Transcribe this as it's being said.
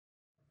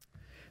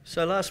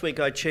So last week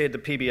I chaired the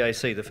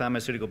PBAC, the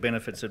Pharmaceutical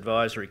Benefits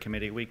Advisory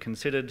Committee. We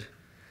considered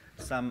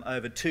some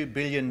over $2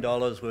 billion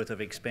worth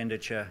of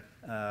expenditure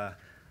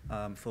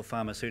for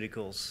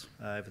pharmaceuticals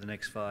over the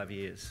next 5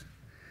 years.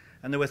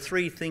 And there were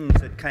three things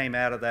that came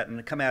out of that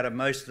and come out of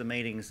most of the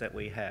meetings that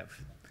we have.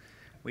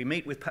 We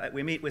meet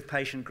with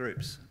patient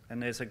groups,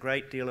 and there's a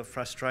great deal of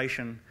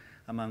frustration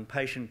among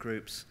patient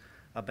groups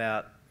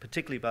about,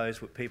 particularly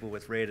those with people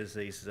with rare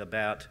diseases,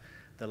 about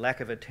the lack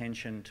of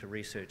attention to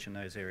research in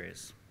those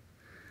areas.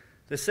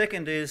 The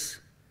second is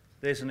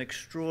there's an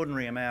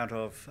extraordinary amount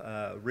of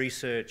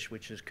research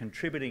which is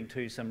contributing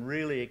to some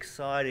really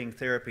exciting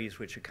therapies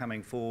which are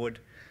coming forward.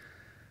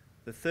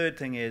 The third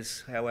thing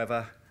is,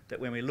 however, that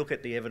when we look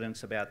at the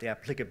evidence about the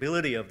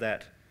applicability of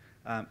that,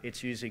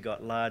 it's usually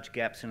got large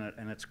gaps in it,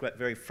 and it's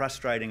very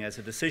frustrating as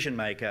a decision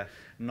maker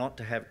not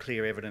to have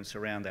clear evidence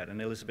around that.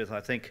 And Elizabeth,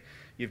 I think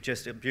you've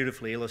just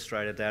beautifully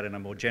illustrated that in a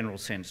more general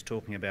sense,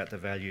 talking about the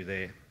value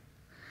there.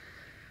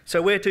 So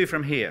where to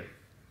from here?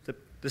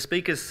 The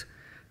speakers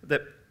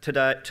that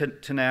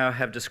to now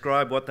have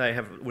described what they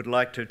would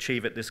like to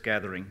achieve at this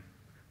gathering.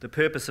 The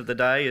purpose of the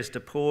day is to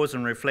pause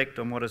and reflect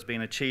on what has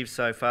been achieved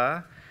so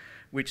far,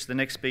 which the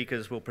next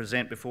speakers will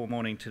present before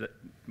morning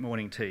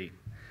tea.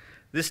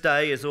 This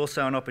day is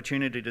also an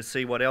opportunity to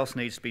see what else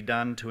needs to be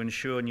done to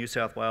ensure New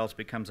South Wales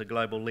becomes a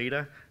global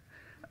leader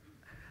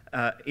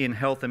in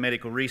health and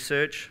medical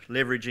research,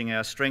 leveraging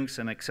our strengths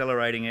and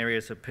accelerating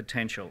areas of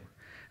potential.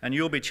 And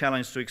you'll be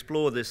challenged to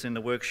explore this in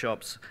the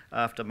workshops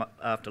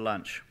after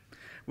lunch.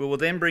 We will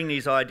then bring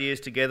these ideas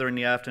together in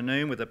the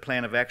afternoon with a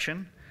plan of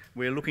action.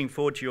 We're looking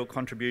forward to your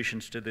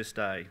contributions to this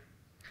day.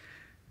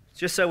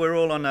 Just so we're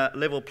all on a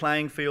level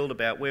playing field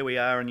about where we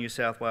are in New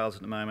South Wales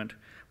at the moment,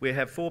 we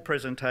have 4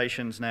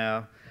 presentations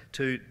now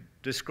to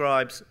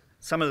describe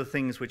some of the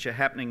things which are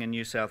happening in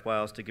New South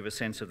Wales to give a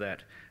sense of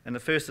that. And the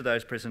first of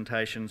those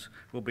presentations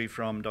will be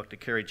from Dr.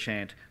 Kerry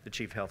Chant, the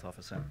Chief Health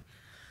Officer.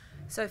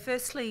 So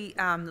firstly,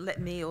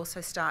 let me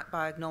also start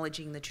by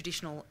acknowledging the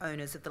traditional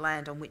owners of the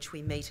land on which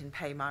we meet and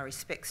pay my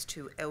respects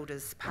to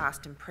elders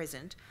past and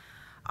present.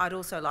 I'd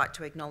also like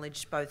to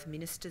acknowledge both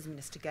ministers,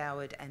 Minister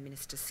Goward and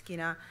Minister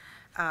Skinner,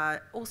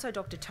 also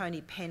Dr.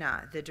 Tony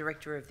Penner, the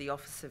Director of the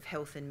Office of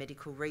Health and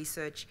Medical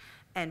Research,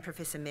 and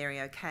Professor Mary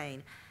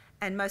O'Kane,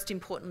 and most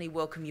importantly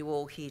welcome you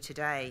all here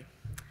today.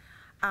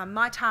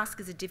 My task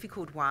is a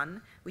difficult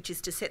one, which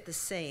is to set the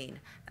scene,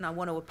 and I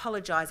want to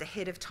apologise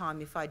ahead of time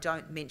if I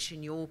don't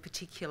mention your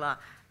particular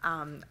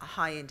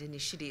high-end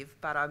initiative,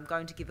 but I'm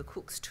going to give a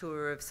cook's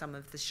tour of some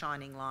of the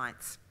shining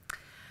lights.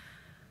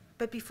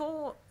 But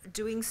before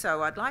doing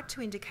so, I'd like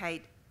to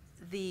indicate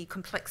the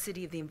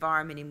complexity of the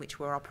environment in which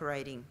we're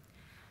operating.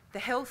 The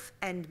health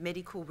and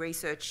medical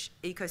research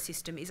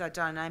ecosystem is a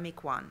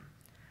dynamic one.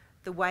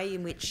 The way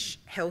in which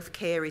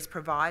healthcare is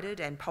provided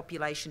and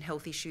population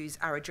health issues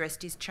are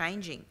addressed is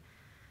changing.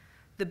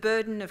 The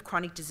burden of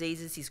chronic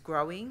diseases is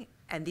growing,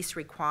 and this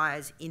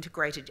requires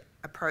integrated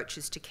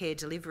approaches to care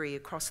delivery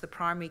across the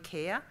primary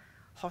care,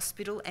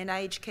 hospital and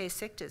aged care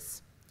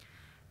sectors.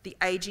 The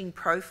ageing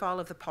profile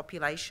of the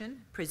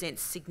population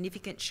presents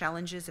significant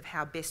challenges of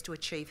how best to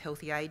achieve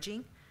healthy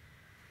ageing.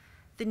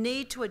 The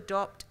need to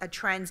adopt a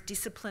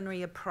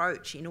transdisciplinary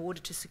approach in order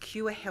to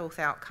secure health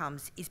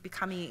outcomes is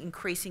becoming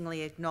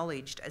increasingly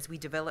acknowledged as we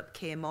develop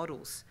care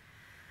models.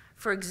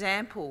 For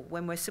example,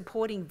 when we're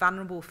supporting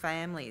vulnerable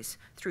families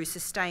through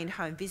sustained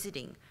home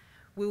visiting,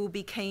 we will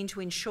be keen to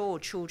ensure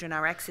children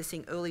are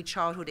accessing early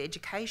childhood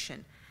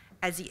education,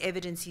 as the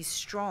evidence is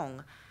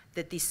strong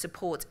that this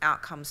supports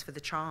outcomes for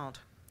the child.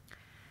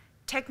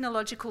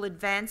 Technological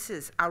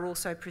advances are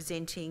also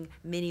presenting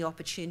many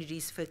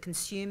opportunities for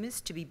consumers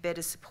to be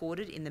better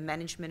supported in the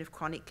management of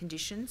chronic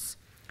conditions.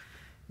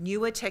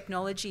 Newer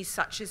technologies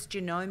such as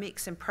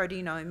genomics and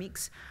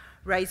proteomics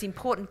raise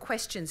important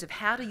questions of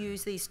how to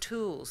use these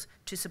tools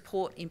to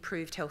support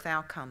improved health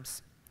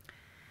outcomes.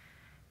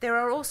 There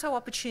are also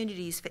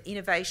opportunities for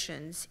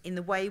innovations in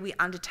the way we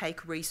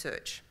undertake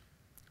research.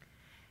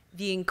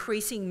 The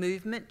increasing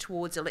movement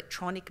towards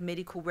electronic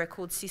medical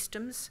record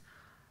systems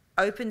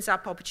opens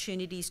up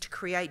opportunities to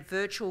create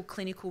virtual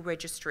clinical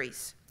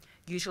registries,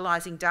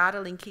 utilising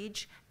data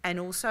linkage and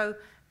also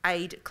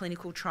aid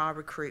clinical trial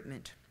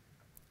recruitment.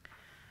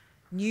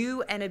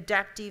 New and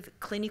adaptive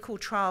clinical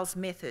trials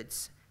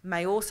methods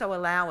may also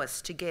allow us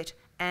to get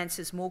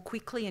answers more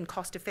quickly and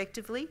cost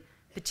effectively,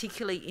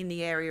 particularly in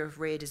the area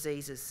of rare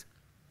diseases.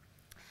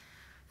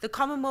 The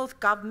Commonwealth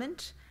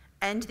Government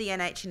and the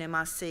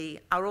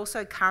NHMRC are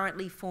also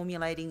currently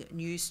formulating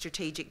new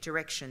strategic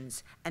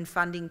directions and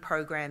funding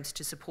programs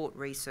to support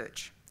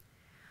research.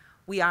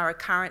 We are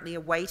currently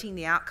awaiting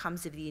the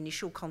outcomes of the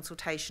initial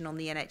consultation on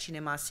the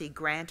NHMRC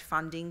grant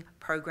funding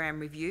program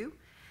review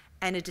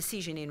and a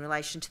decision in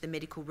relation to the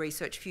Medical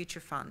Research Future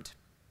Fund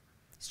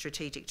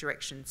strategic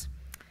directions.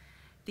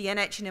 The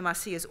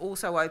NHMRC has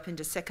also opened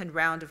a second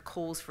round of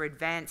calls for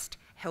advanced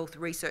health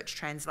research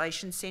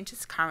translation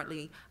centres,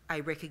 currently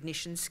a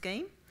recognition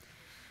scheme.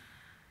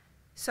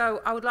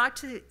 So I would like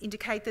to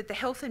indicate that the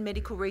health and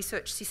medical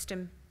research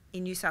system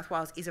in New South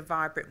Wales is a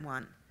vibrant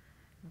one.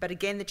 But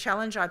again, the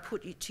challenge I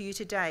put to you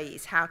today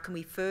is how can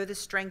we further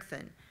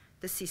strengthen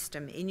the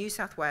system in New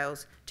South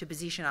Wales to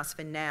position us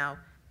for now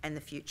and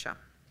the future.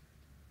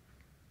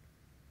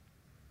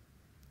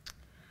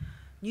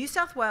 New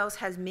South Wales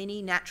has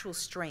many natural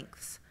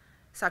strengths,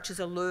 such as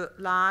a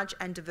large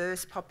and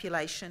diverse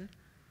population,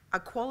 a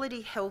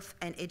quality health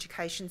and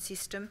education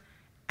system,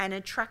 and an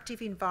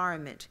attractive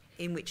environment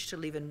in which to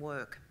live and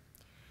work.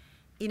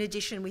 In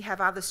addition, we have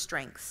other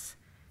strengths.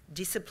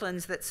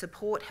 Disciplines that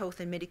support health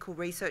and medical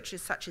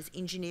researchers such as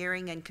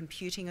engineering and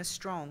computing are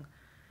strong.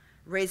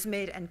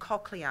 ResMed and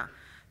Cochlear,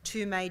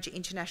 two major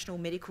international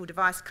medical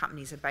device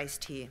companies, are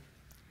based here.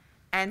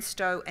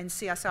 ANSTO and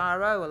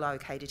CSIRO are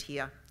located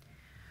here.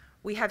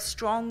 We have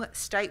strong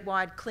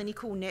statewide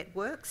clinical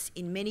networks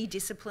in many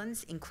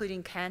disciplines,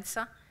 including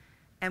cancer,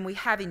 and we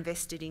have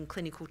invested in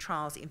clinical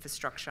trials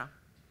infrastructure.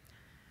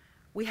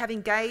 We have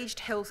engaged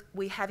health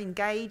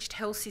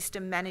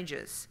system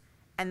managers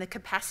and the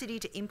capacity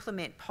to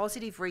implement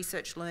positive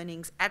research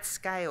learnings at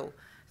scale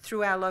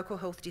through our local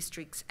health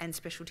districts and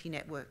specialty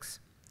networks.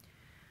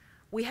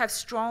 We have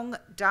strong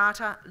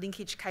data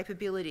linkage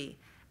capability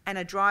and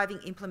are driving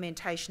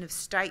implementation of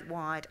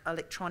statewide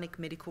electronic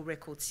medical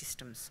record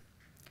systems.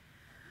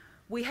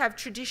 We have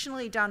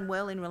traditionally done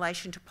well in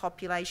relation to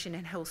population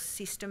and health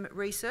system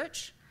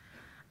research.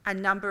 A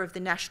number of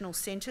the national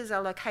centres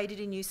are located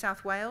in New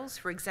South Wales,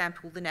 for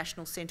example, the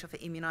National Centre for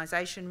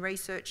Immunisation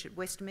Research at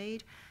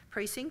Westmead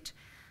Precinct,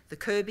 the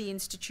Kirby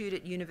Institute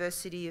at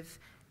University of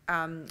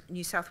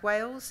New South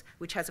Wales,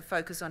 which has a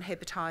focus on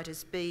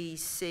hepatitis B,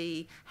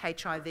 C,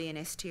 HIV and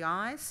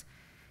STIs.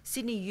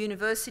 Sydney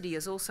University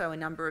has also a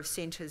number of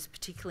centres,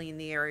 particularly in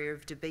the area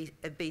of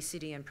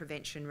obesity and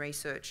prevention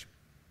research.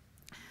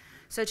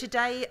 So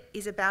today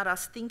is about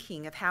us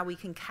thinking of how we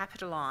can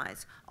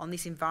capitalise on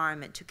this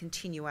environment to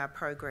continue our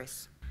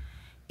progress.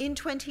 In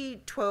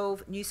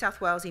 2012, New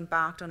South Wales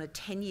embarked on a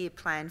 10-year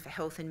plan for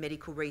health and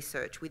medical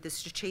research with the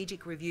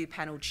Strategic Review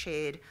Panel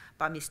chaired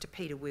by Mr.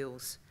 Peter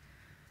Wills.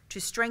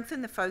 To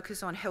strengthen the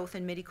focus on health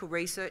and medical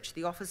research,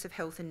 the Office of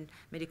Health and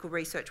Medical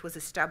Research was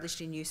established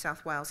in New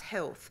South Wales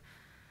Health.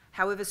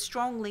 However,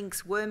 strong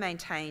links were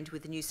maintained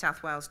with the New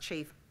South Wales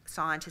Chief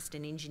Scientist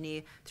and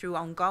Engineer through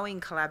ongoing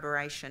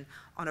collaboration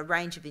on a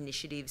range of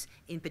initiatives,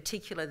 in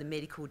particular the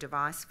Medical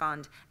Device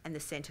Fund and the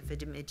Centre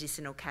for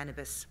Medicinal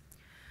Cannabis.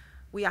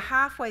 We are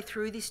halfway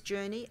through this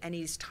journey and it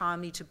is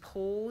timely to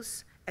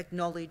pause,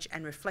 acknowledge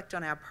and reflect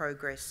on our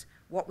progress,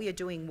 what we are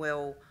doing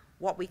well,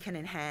 what we can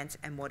enhance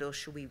and what else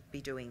should we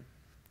be doing.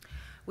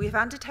 We have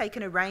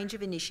undertaken a range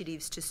of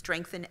initiatives to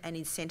strengthen and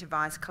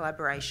incentivise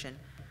collaboration,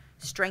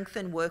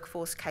 strengthen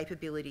workforce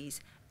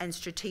capabilities and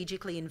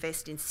strategically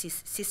invest in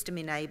system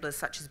enablers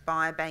such as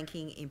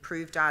biobanking,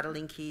 improved data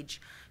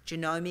linkage,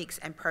 genomics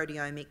and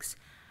proteomics,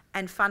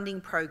 and funding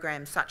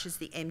programs such as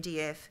the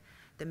MDF,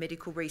 the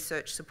Medical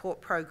Research Support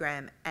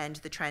Program and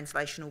the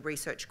Translational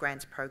Research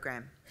Grants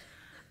Program.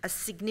 A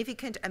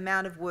significant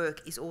amount of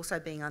work is also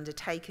being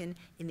undertaken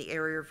in the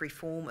area of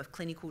reform of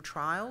clinical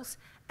trials,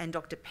 and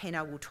Dr.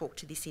 Penner will talk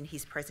to this in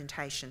his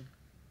presentation.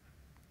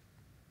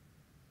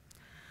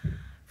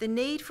 The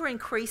need for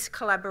increased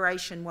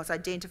collaboration was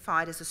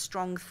identified as a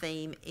strong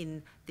theme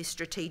in this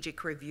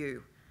strategic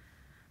review.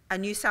 A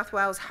New South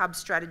Wales hub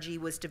strategy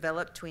was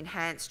developed to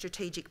enhance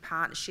strategic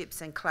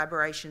partnerships and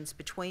collaborations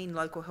between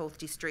local health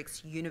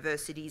districts,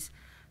 universities,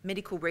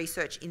 medical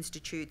research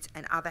institutes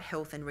and other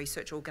health and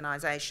research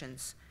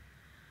organisations.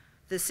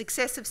 The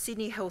success of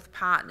Sydney Health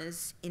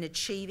Partners in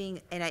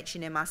achieving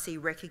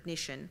NHMRC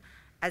recognition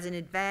as an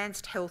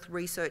advanced health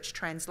research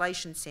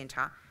translation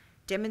centre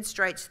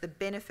demonstrates the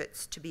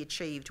benefits to be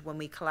achieved when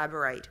we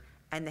collaborate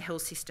and the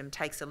health system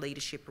takes a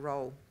leadership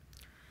role.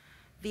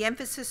 The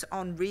emphasis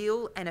on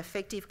real and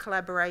effective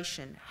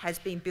collaboration has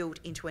been built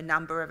into a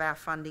number of our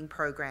funding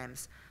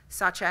programs,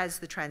 such as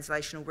the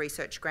Translational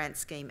Research Grant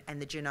Scheme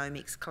and the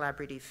Genomics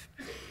Collaborative.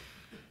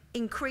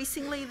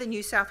 Increasingly, the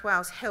New South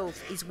Wales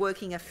Health is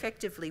working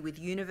effectively with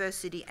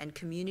university and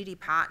community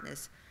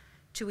partners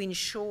to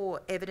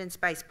ensure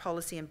evidence-based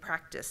policy and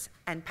practice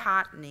and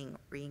partnering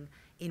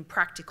in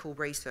practical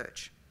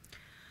research.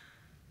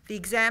 The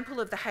example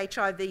of the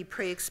HIV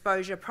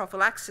pre-exposure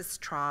prophylaxis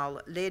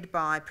trial led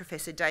by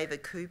Professor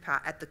David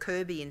Cooper at the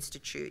Kirby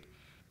Institute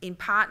in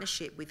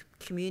partnership with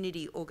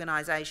community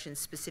organisations,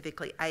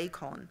 specifically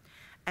ACON,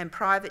 and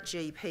private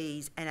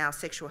GPs and our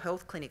sexual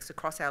health clinics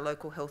across our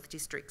local health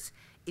districts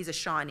is a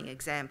shining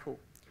example.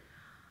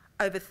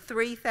 Over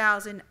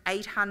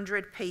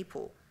 3,800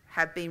 people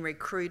have been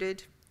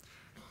recruited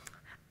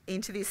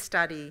into this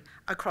study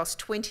across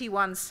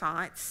 21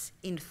 sites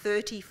in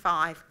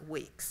 35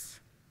 weeks.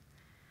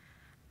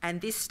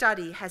 And this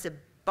study has a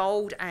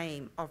bold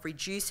aim of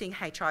reducing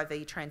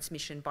HIV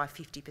transmission by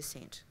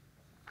 50%.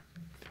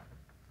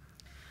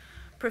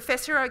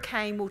 Professor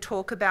O'Kane will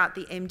talk about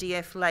the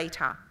MDF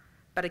later,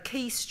 but a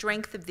key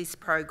strength of this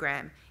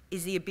program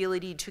is the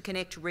ability to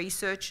connect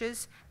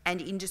researchers and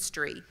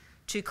industry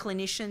to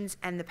clinicians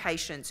and the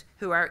patients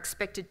who are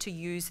expected to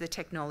use the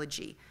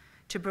technology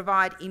to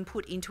provide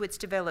input into its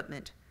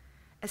development.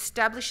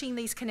 Establishing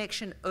these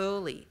connections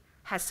early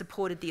has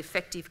supported the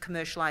effective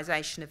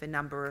commercialisation of a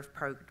number of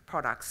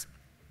products.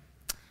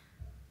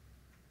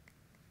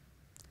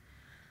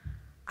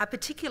 A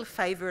particular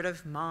favourite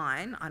of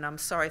mine, and I'm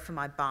sorry for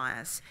my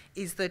bias,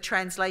 is the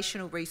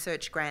Translational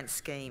Research Grant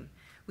Scheme,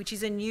 which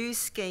is a new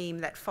scheme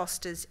that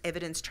fosters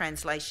evidence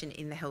translation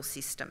in the health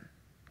system.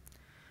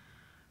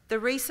 The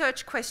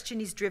research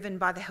question is driven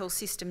by the health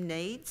system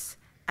needs,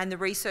 and the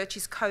research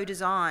is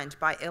co-designed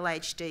by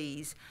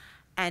LHDs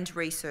and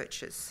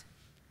researchers.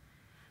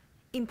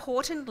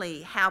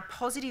 Importantly, how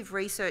positive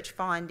research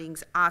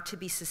findings are to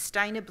be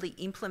sustainably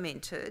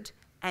implemented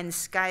and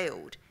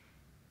scaled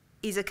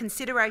is a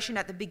consideration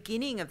at the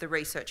beginning of the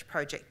research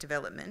project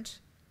development,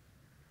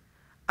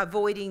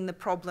 avoiding the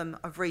problem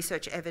of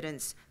research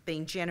evidence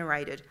being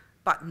generated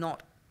but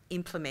not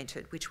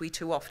implemented, which we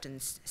too often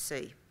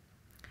see.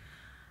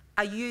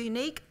 A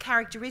unique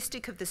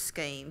characteristic of the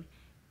scheme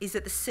is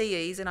that the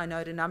CEs, and I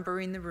note a number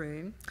in the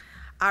room,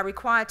 are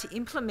required to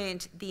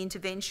implement the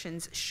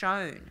interventions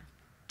shown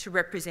to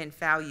represent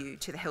value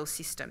to the health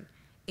system,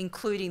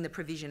 including the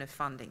provision of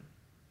funding.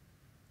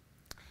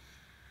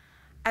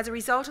 As a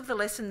result of the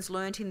lessons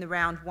learnt in the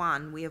round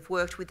one, we have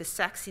worked with the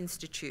Sachs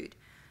Institute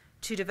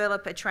to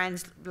develop a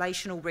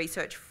translational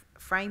research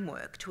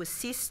framework to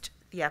assist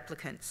the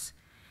applicants.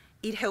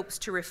 It helps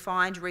to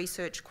refine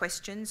research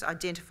questions,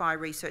 identify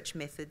research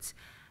methods,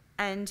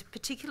 and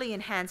particularly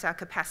enhance our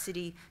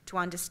capacity to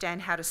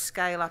understand how to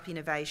scale up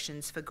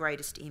innovations for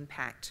greatest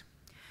impact.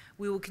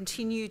 We will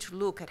continue to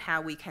look at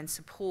how we can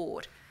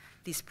support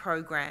this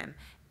program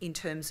in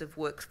terms of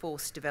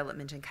workforce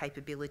development and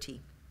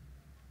capability.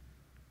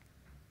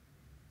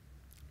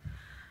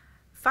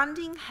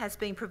 Funding has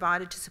been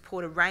provided to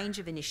support a range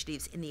of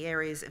initiatives in the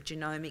areas of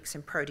genomics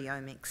and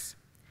proteomics.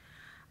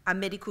 A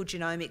medical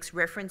genomics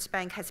reference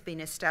bank has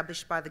been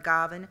established by the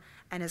Garvan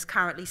and has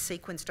currently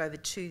sequenced over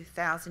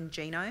 2,000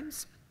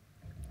 genomes.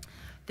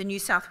 The New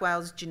South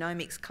Wales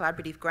Genomics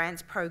Collaborative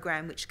Grants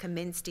Program, which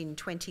commenced in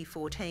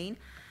 2014,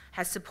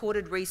 has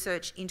supported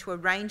research into a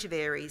range of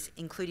areas,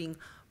 including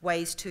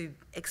ways to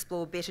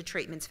explore better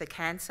treatments for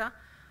cancer,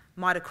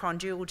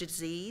 mitochondrial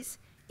disease,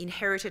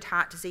 inherited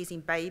heart disease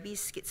in babies,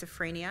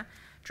 schizophrenia,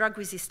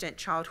 drug-resistant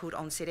childhood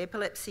onset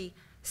epilepsy,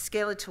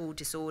 skeletal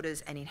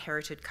disorders and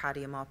inherited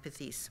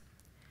cardiomyopathies.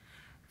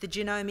 The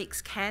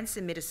Genomics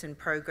Cancer Medicine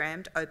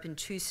Program opened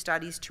 2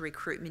 studies to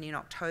recruitment in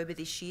October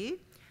this year.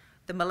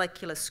 The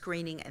Molecular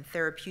Screening and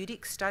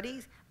Therapeutics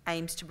Study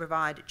aims to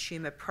provide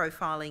tumour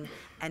profiling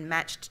and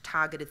matched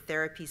targeted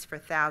therapies for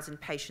 1,000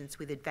 patients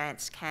with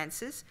advanced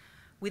cancers,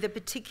 with a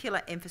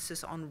particular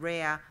emphasis on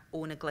rare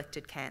or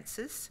neglected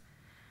cancers.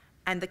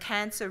 And the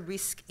Cancer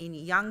Risk in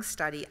Young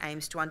study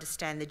aims to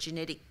understand the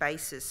genetic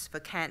basis for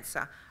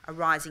cancer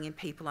arising in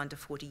people under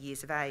 40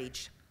 years of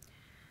age.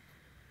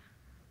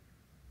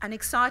 An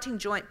exciting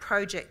joint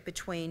project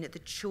between the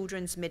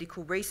Children's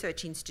Medical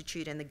Research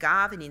Institute and the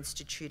Garvan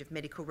Institute of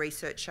Medical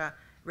Research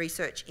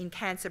in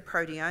cancer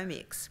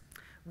proteomics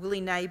will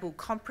enable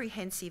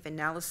comprehensive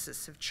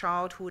analysis of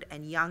childhood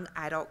and young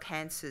adult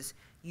cancers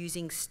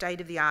using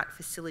state-of-the-art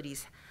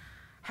facilities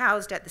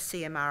housed at the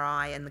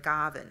CMRI and the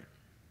Garvan.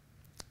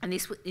 And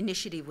this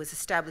initiative was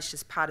established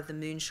as part of the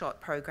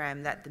Moonshot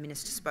program that the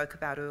Minister spoke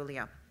about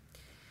earlier.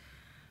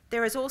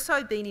 There has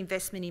also been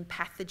investment in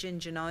pathogen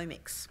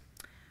genomics,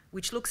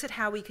 which looks at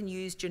how we can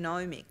use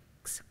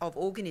genomics of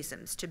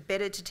organisms to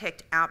better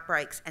detect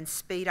outbreaks and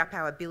speed up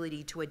our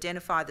ability to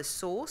identify the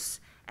source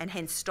and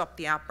hence stop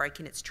the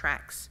outbreak in its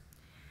tracks.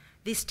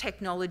 This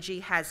technology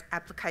has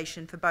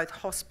application for both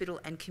hospital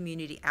and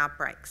community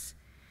outbreaks.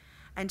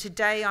 And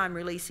today I'm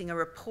releasing a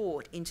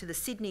report into the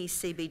Sydney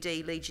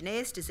CBD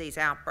Legionnaire's disease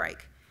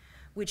outbreak,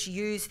 which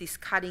use this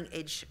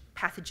cutting-edge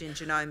pathogen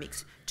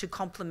genomics to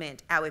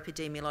complement our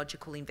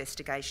epidemiological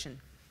investigation.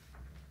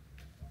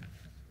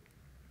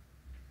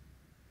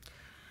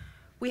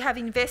 We have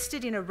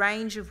invested in a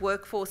range of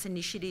workforce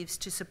initiatives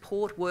to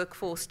support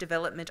workforce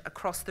development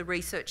across the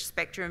research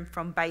spectrum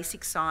from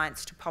basic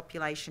science to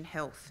population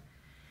health.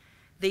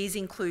 These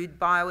include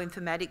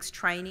bioinformatics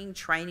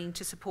training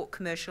to support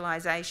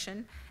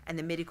commercialisation and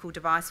the Medical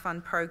Device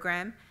Fund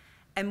program,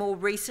 and more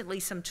recently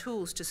some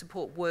tools to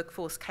support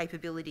workforce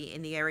capability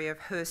in the area of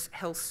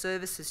health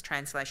services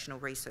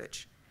translational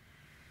research.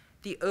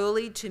 The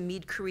Early to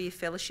Mid-Career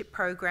Fellowship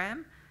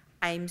program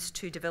aims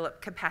to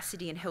develop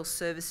capacity in health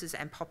services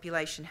and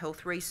population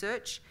health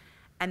research,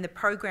 and the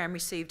program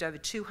received over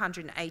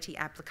 280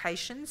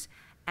 applications,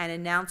 and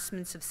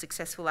announcements of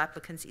successful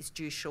applicants is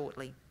due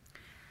shortly.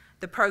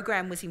 The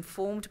program was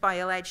informed by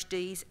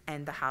LHDs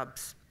and the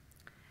hubs.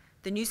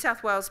 The New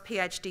South Wales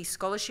PhD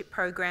Scholarship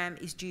Program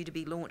is due to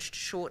be launched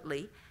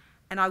shortly,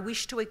 and I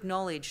wish to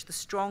acknowledge the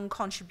strong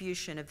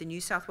contribution of the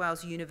New South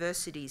Wales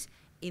universities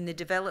in the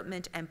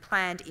development and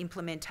planned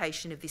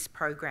implementation of this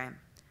program.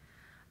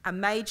 A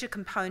major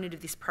component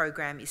of this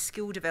program is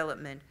skill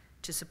development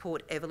to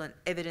support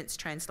evidence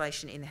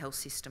translation in the health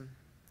system.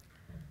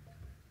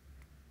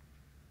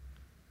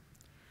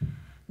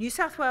 New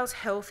South Wales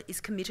Health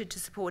is committed to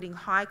supporting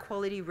high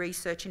quality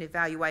research and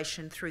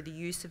evaluation through the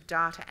use of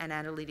data and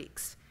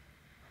analytics.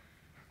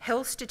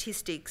 Health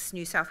Statistics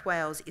New South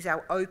Wales is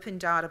our open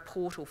data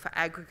portal for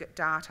aggregate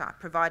data,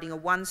 providing a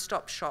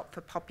one-stop shop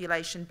for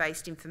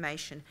population-based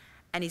information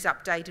and is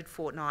updated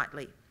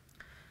fortnightly.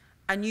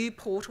 A new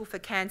portal for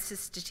cancer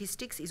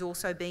statistics is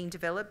also being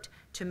developed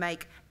to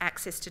make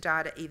access to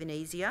data even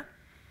easier.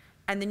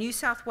 And the New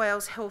South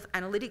Wales Health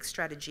Analytics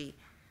Strategy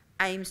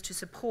aims to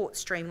support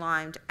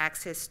streamlined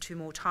access to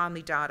more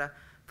timely data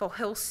for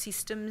health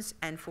systems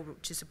and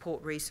to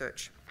support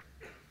research.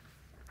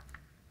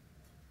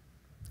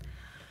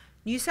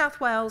 New South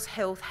Wales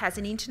Health has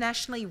an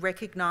internationally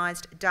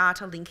recognised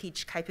data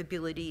linkage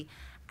capability,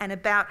 and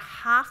about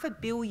half a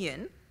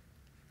billion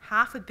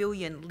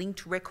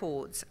linked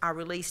records are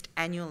released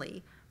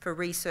annually for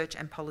research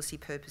and policy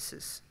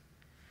purposes.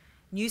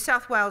 New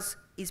South Wales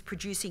is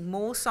producing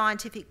more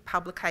scientific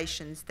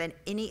publications than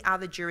any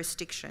other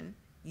jurisdiction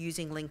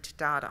using linked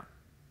data.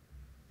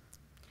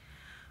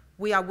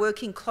 We are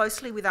working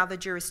closely with other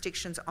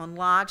jurisdictions on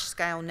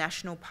large-scale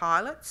national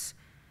pilots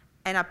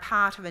and are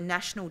part of a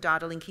national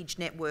data linkage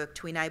network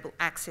to enable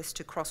access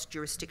to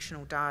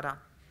cross-jurisdictional data.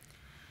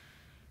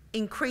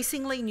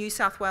 Increasingly, New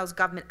South Wales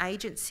government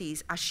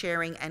agencies are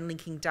sharing and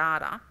linking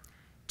data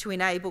to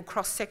enable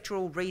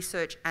cross-sectoral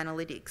research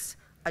analytics,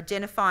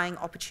 identifying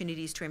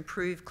opportunities to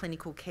improve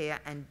clinical care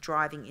and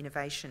driving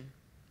innovation.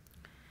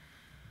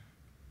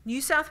 New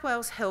South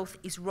Wales Health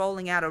is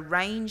rolling out a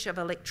range of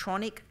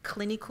electronic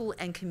clinical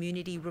and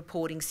community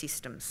reporting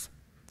systems,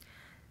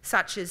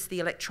 such as the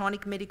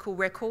electronic medical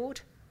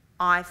record,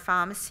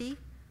 iPharmacy,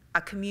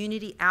 a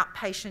community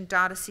outpatient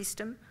data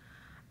system,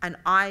 an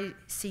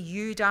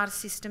ICU data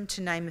system, to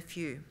name a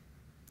few.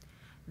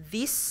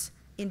 This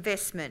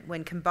investment,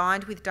 when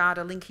combined with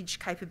data linkage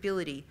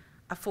capability,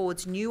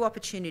 affords new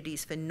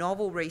opportunities for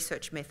novel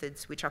research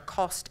methods which are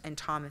cost and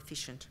time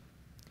efficient.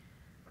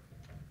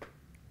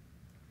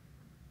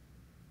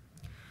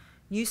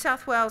 New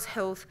South Wales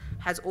Health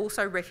has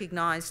also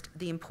recognised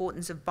the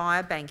importance of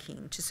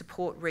biobanking to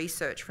support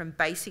research from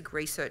basic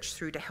research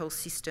through to health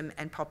system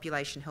and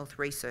population health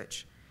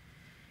research.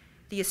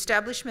 The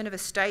establishment of a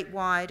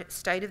statewide,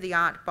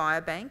 state-of-the-art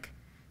biobank,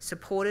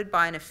 supported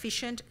by an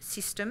efficient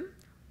system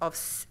of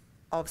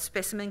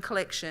specimen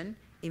collection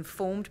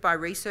informed by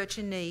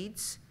researcher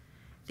needs,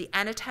 the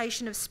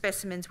annotation of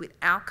specimens with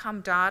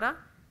outcome data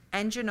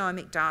and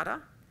genomic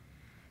data,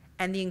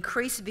 and the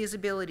increased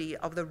visibility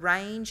of the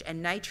range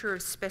and nature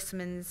of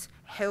specimens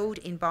held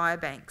in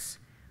biobanks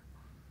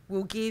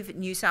will give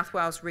New South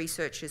Wales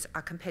researchers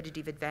a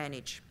competitive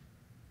advantage.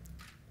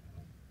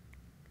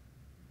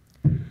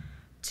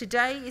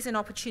 Today is an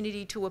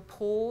opportunity to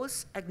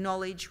pause,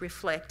 acknowledge,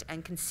 reflect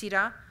and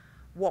consider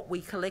what we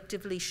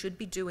collectively should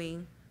be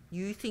doing,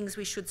 new things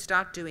we should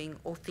start doing,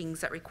 or things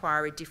that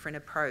require a different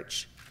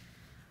approach.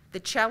 The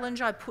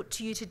challenge I put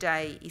to you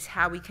today is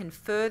how we can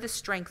further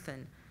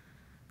strengthen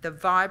the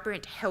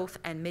vibrant health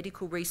and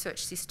medical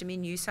research system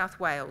in New South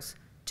Wales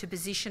to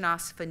position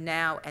us for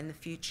now and the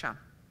future.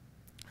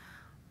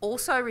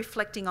 Also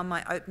reflecting on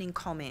my opening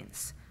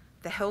comments,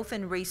 the health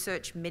and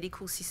research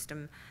medical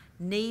system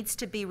needs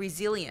to be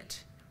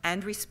resilient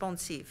and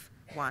responsive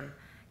one,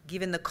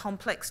 given the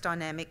complex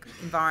dynamic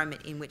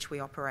environment in which we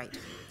operate.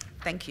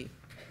 Thank you.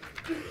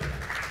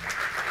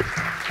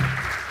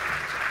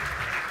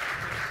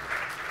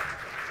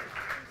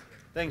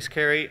 Thanks,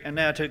 Kerry. And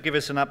now to give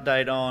us an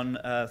update on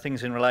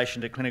things in relation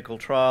to clinical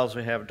trials,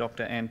 we have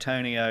Dr.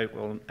 Antonio,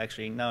 well,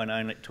 actually known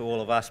only to all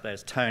of us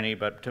as Tony,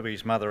 but to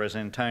his mother as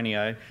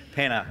Antonio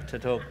Penna, to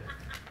talk.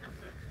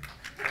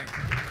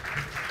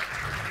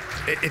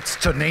 It's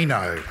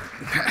Tonino.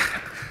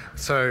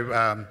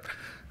 So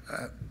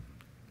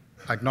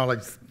I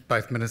acknowledge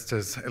both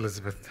Ministers,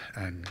 Elizabeth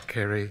and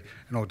Kerry,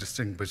 and all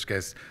distinguished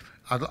guests.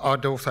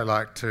 I'd also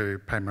like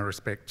to pay my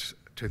respect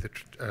to the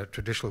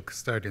traditional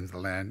custodians of the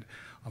land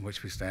on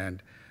which we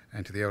stand,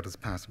 and to the elders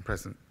past and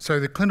present. So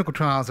the clinical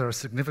trials are a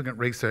significant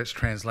research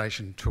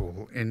translation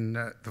tool. In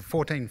the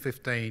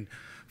 14-15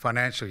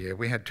 financial year,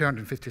 we had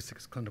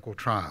 256 clinical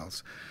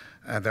trials.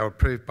 They were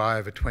approved by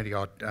over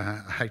 20-odd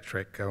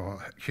HREC,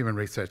 or Human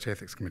Research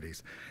Ethics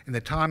Committees. In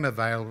the time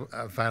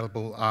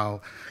available,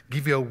 I'll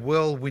give you a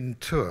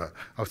whirlwind tour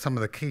of some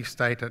of the key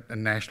state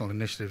and national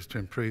initiatives to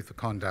improve the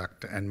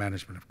conduct and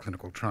management of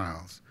clinical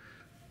trials.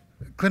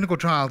 Clinical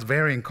trials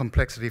vary in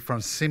complexity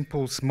from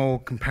simple, small,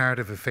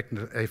 comparative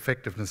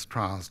effectiveness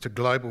trials to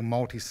global,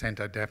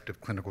 multi-centre adaptive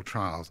clinical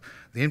trials.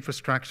 The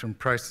infrastructure and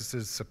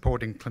processes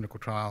supporting clinical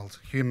trials,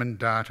 human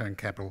data and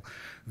capital,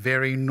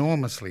 vary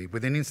enormously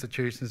within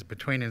institutions,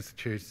 between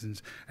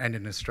institutions, and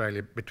in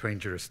Australia between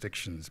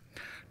jurisdictions.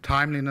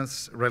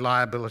 Timeliness,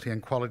 reliability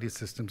and quality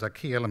systems are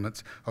key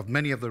elements of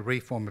many of the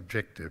reform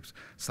objectives.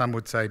 Some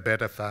would say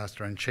better,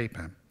 faster and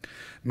cheaper.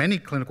 Many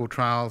clinical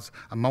trials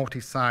are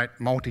multi-site,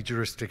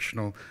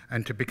 multi-jurisdictional,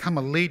 and to become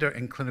a leader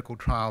in clinical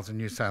trials in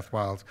New South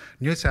Wales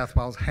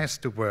has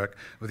to work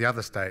with the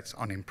other states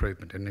on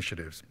improvement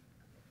initiatives.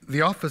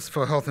 The Office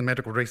for Health and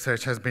Medical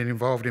Research has been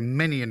involved in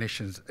many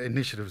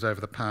initiatives over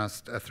the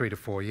past 3 to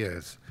 4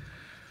 years.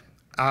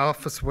 Our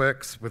office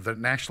works with the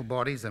national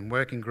bodies and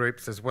working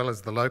groups, as well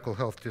as the local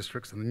health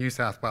districts and the New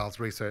South Wales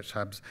research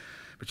hubs,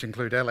 which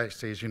include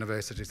LHCs,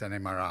 universities and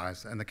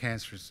MRIs, and the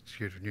Cancer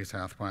Institute of New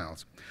South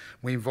Wales.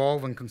 We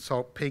involve and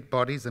consult peak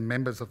bodies and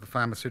members of the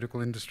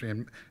pharmaceutical industry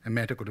and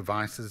medical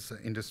devices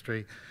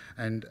industry,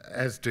 and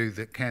as do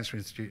the Cancer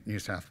Institute New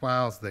South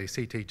Wales, the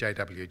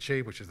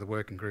CTJWG, which is the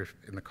working group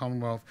in the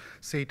Commonwealth,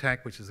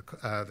 CTAC, which is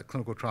the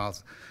Clinical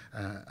Trials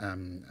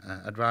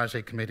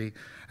Advisory Committee,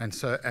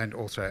 and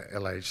also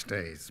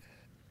LHDs.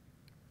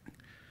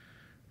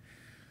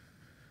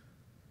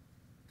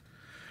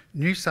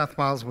 New South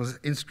Wales was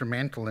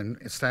instrumental in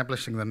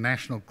establishing the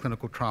National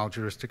Clinical Trial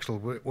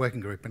Jurisdictional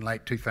Working Group in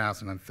late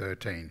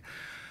 2013.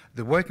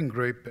 The working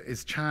group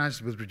is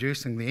charged with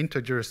reducing the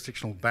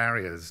interjurisdictional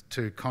barriers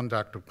to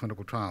conduct of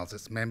clinical trials.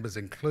 Its members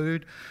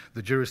include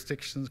the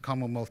jurisdictions,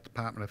 Commonwealth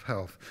Department of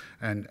Health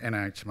and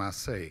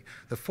NHMRC.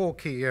 The four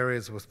key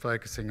areas was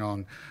focusing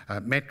on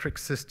metric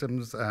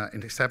systems,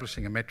 in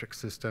establishing a metric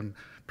system,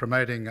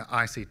 promoting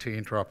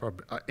ICT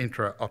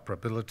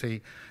interoperability,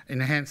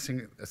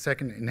 enhancing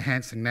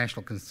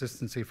national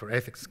consistency for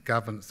ethics,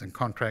 governance and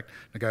contract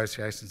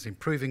negotiations,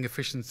 improving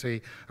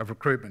efficiency of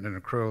recruitment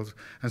and accruals,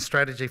 and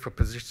strategy for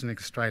positioning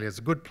Australia as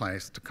a good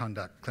place to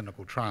conduct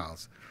clinical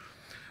trials.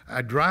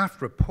 A draft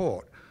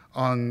report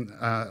on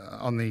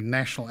the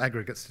national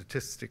aggregate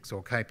statistics,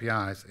 or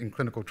KPIs, in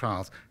clinical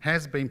trials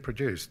has been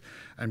produced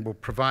and will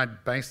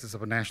provide basis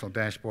of a national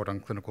dashboard on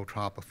clinical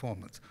trial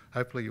performance.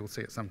 Hopefully you'll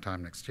see it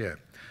sometime next year.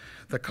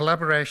 The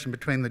collaboration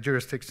between the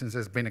jurisdictions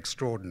has been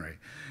extraordinary,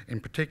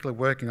 in particular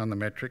working on the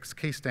metrics,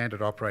 key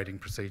standard operating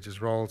procedures,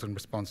 roles and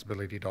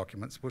responsibility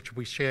documents, which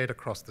we shared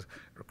across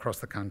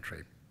the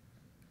country.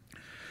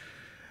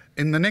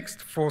 In the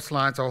next 4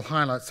 slides, I'll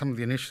highlight some of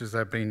the initiatives that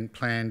have been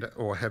planned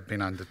or have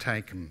been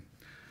undertaken.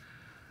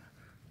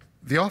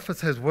 The Office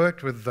has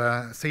worked with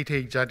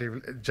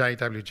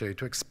CTJWG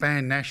to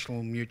expand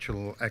national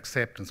mutual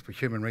acceptance for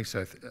human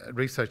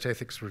research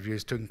ethics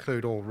reviews to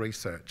include all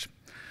research.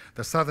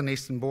 The Southern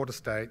Eastern Border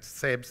States,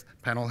 SEBS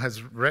panel,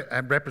 has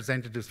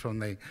representatives from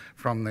the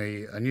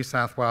New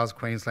South Wales,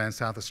 Queensland,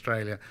 South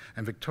Australia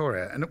and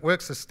Victoria, and it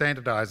works to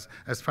standardise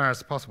as far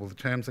as possible the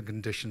terms and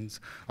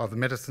conditions of the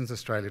Medicines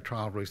Australia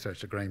trial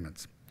research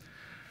agreements.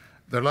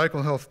 The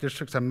local health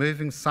districts are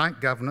moving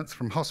site governance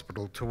from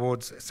hospital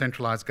towards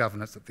centralised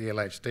governance at the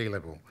LHD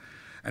level.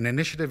 An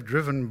initiative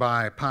driven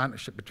by a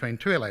partnership between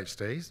 2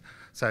 LHDs,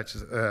 such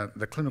as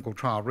the Clinical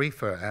Trial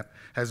Refer app,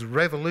 has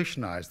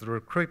revolutionised the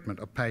recruitment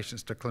of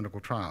patients to clinical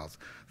trials,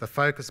 the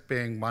focus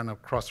being one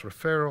of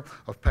cross-referral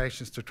of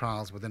patients to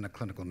trials within a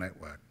clinical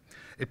network.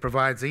 It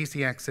provides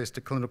easy access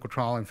to clinical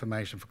trial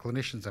information for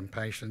clinicians and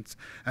patients,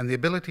 and the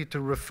ability to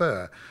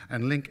refer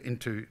and link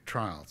into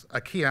trials, a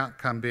key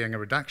outcome being a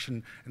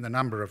reduction in the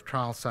number of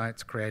trial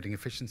sites, creating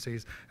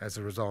efficiencies as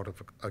a result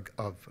of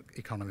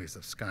economies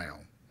of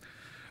scale.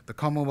 The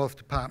Commonwealth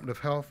Department of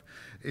Health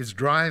is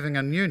driving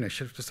a new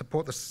initiative to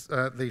support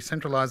the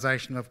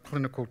centralisation of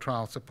clinical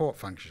trial support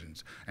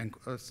functions and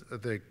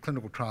the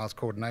clinical trials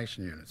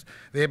coordination units,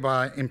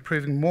 thereby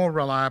improving more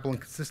reliable and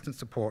consistent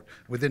support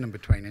within and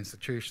between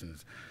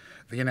institutions.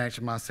 The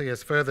NHMRC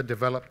has further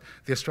developed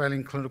the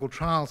Australian Clinical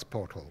Trials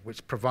Portal,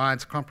 which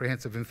provides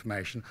comprehensive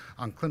information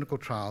on clinical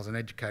trials and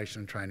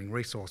education and training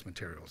resource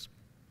materials.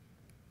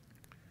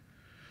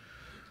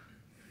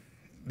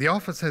 The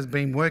Office has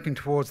been working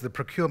towards the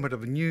procurement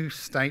of a new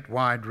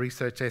statewide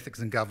research ethics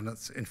and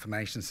governance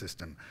information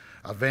system.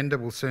 A vendor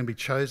will soon be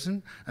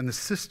chosen and the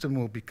system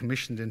will be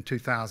commissioned in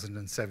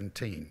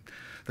 2017.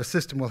 The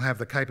system will have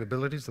the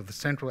capabilities of the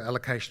central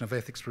allocation of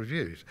ethics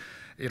reviews.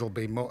 It'll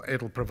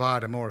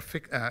provide a more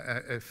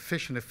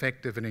efficient,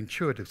 effective and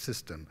intuitive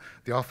system.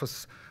 The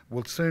Office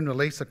will soon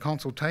release a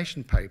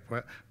consultation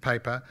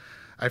paper,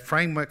 a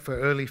framework for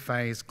early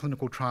phase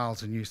clinical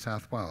trials in New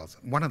South Wales.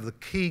 One of the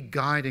key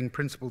guiding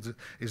principles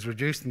is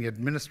reducing the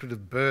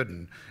administrative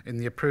burden in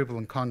the approval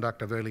and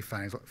conduct of early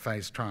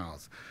phase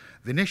trials.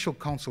 The initial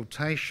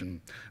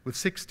consultation with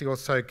 60 or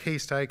so key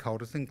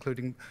stakeholders,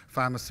 including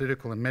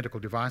pharmaceutical and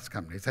medical device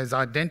companies, has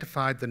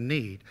identified the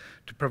need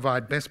to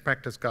provide best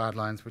practice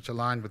guidelines which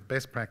align with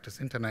best practice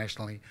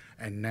internationally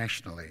and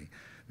nationally.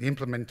 The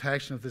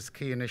implementation of this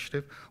key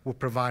initiative will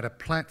provide a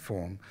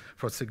platform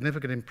for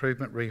significant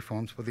improvement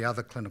reforms for the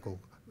other clinical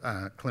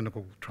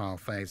trial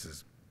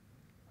phases.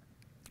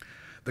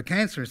 The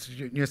Cancer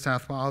Institute New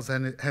South Wales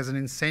has an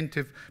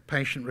incentive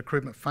patient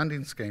recruitment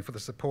funding scheme for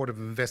the support of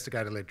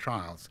investigator-led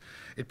trials.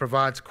 It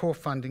provides core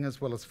funding as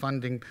well as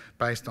funding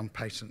based on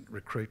patient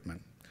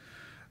recruitment.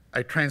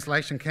 A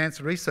translation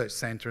cancer research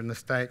centre in the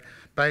state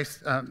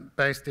based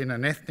in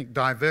an ethnic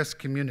diverse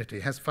community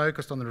has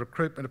focused on the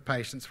recruitment of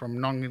patients from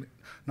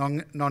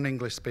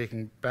non-English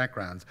speaking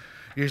backgrounds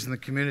using the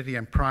community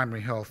and primary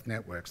health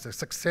networks to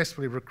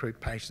successfully recruit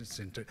patients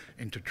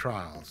into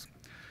trials.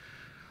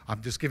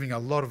 I'm just giving a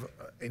lot of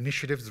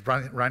initiatives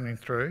running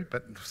through,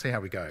 but we'll see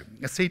how we go.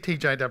 A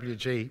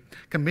CTJWG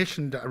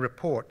commissioned a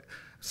report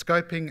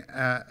scoping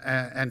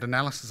and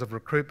analysis of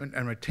recruitment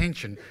and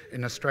retention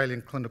in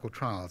Australian clinical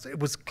trials. It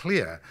was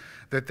clear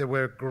that there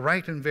were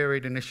great and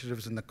varied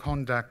initiatives in the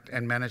conduct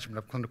and management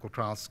of clinical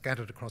trials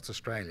scattered across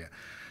Australia.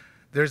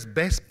 There's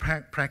best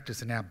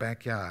practice in our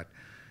backyard.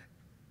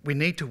 we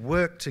need to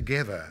work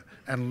together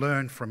and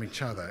learn from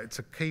each other. It's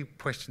a key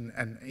question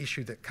and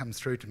issue that comes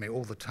through to me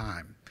all the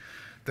time,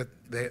 that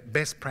the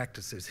best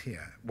practice is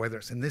here. Whether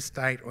it's in this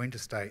state or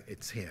interstate,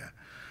 it's here.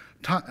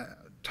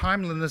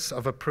 Timeliness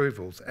of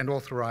approvals and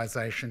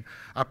authorisation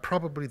are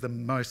probably the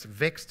most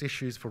vexed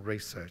issues for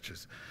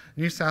researchers.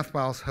 New South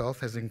Wales Health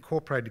has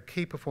incorporated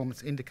key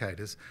performance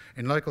indicators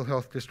in local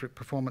health district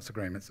performance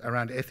agreements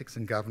around ethics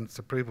and governance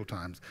approval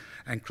times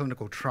and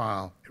clinical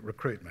trial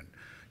recruitment.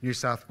 New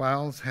South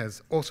Wales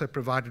has also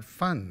provided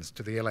funds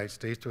to the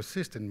LHDs to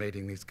assist in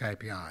meeting these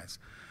KPIs.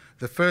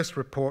 The first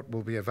report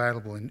will be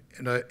available in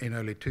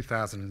early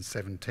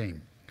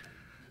 2017.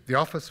 The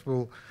Office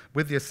will,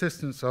 with the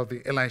assistance of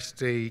the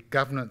LHD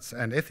governance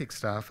and ethics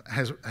staff,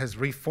 has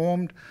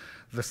reformed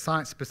the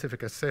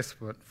site-specific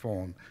assessment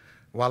form.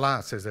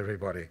 Voila, says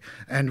everybody.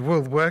 And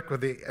will work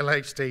with the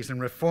LHDs in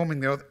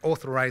reforming the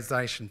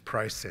authorisation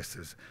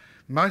processes.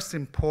 Most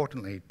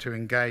importantly, to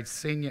engage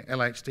senior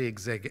LHD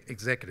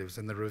executives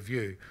in the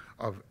review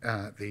of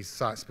these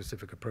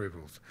site-specific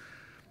approvals.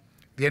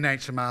 The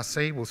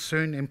NHMRC will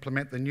soon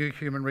implement the new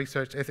Human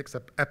Research Ethics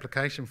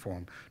Application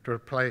Form to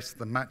replace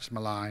the much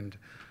maligned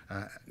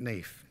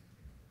NEEF.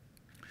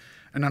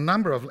 And a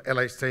number of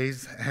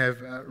LHDs have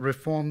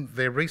reformed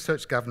their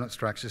research governance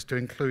structures to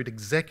include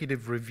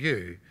executive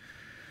review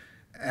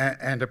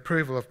and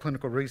approval of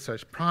clinical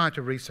research prior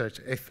to research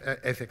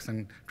ethics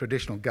and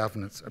traditional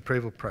governance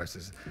approval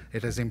processes.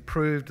 It has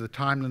improved the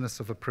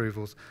timeliness of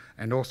approvals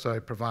and also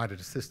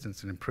provided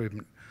assistance in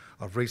improvement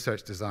of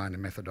research design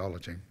and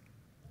methodology.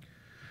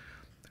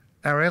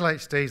 Our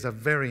LHDs are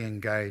very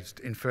engaged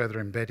in further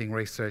embedding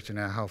research in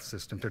our health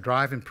system to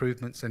drive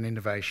improvements and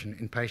innovation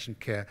in patient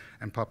care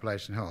and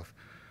population health.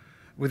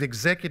 With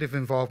executive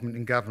involvement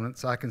in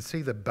governance, I can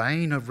see the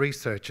bane of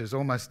researchers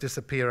almost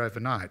disappear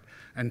overnight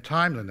and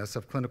timeliness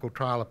of clinical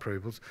trial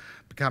approvals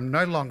become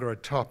no longer a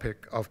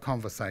topic of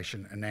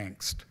conversation and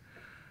angst.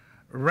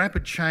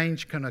 Rapid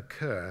change can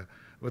occur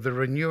with the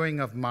renewing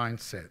of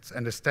mindsets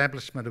and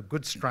establishment of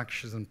good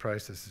structures and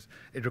processes.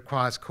 It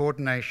requires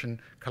coordination,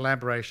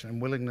 collaboration,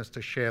 and willingness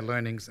to share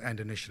learnings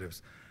and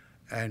initiatives.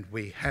 And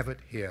we have it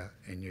here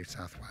in New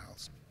South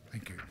Wales.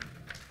 Thank you.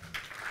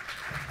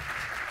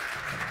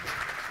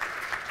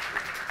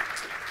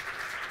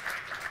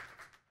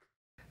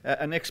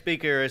 Our next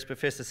speaker is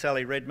Professor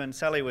Sally Redmond.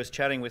 Sally was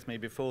chatting with me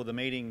before the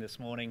meeting this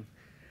morning,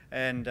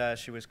 and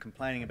she was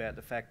complaining about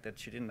the fact that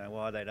she didn't know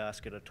why they'd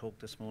asked her to talk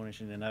this morning.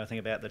 She didn't know anything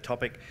about the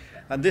topic.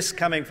 And this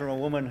coming from a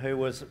woman who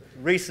was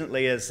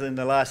recently, as in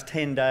the last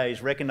 10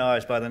 days,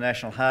 recognised by the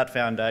National Heart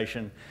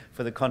Foundation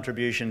for the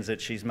contributions that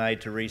she's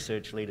made to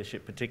research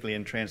leadership, particularly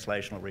in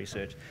translational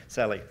research.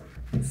 Sally.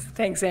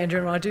 Thanks, Andrew,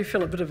 and I do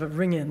feel a bit of a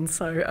ring-in,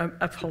 so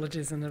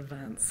apologies in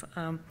advance.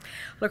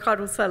 Look, I'd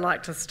also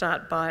like to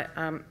start by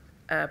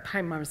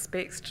pay my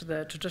respects to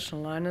the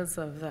traditional owners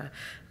of the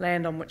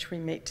land on which we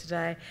meet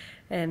today,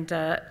 and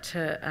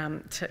to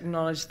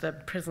acknowledge the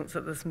presence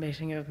at this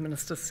meeting of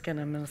Minister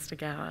Skinner, Minister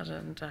Goward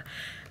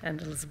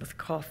and Elizabeth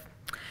Coff.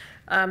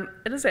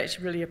 It is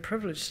actually really a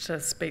privilege to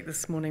speak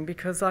this morning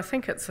because I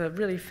think it's a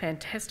really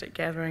fantastic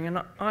gathering,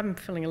 and I'm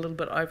feeling a little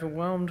bit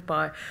overwhelmed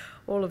by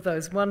all of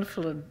those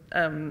wonderful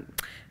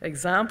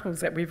examples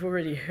that we've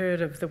already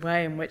heard of the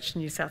way in which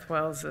New South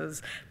Wales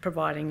is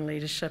providing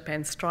leadership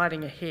and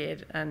striding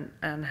ahead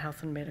in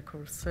health and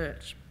medical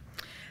research.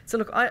 So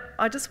look,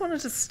 I just wanted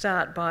to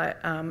start by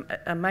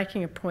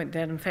making a point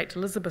that in fact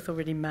Elizabeth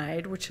already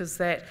made, which is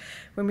that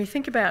when we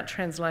think about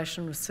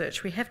translation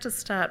research, we have to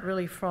start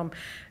really from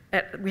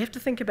we have to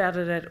think about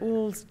it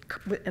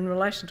in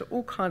relation to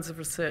all kinds of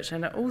research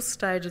and at all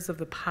stages of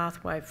the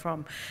pathway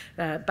from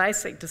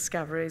basic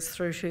discoveries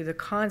through to the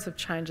kinds of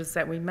changes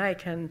that we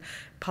make in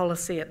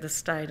policy at the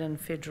state and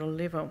federal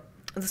level.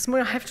 This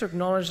morning I have to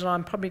acknowledge that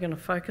I'm probably going to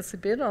focus a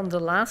bit on the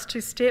last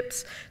two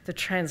steps, the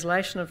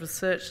translation of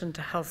research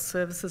into health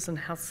services and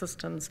health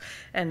systems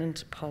and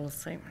into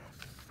policy.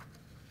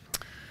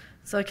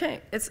 So,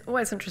 okay, it's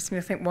always interesting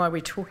to think why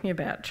we're talking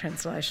about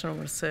translational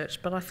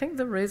research, but I think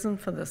the reason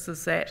for this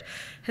is that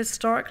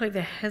historically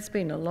there has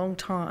been a long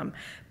time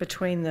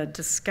between the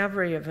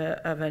discovery of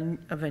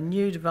a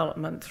new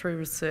development through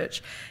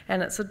research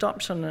and its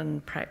adoption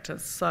in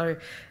practice. So,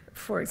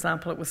 for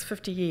example, it was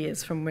 50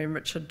 years from when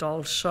Richard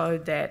Doll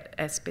showed that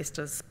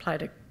asbestos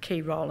played a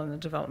key role in the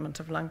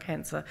development of lung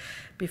cancer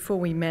before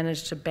we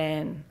managed to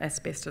ban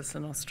asbestos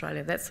in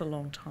Australia. That's a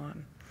long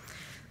time.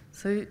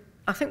 So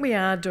I think we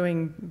are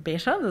doing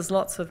better. There's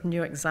lots of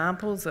new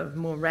examples of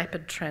more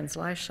rapid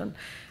translation.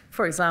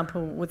 For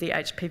example, with the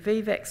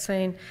HPV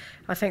vaccine,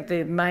 I think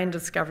the main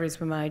discoveries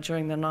were made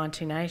during the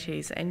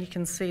 1980s, and you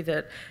can see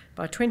that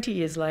by 20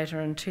 years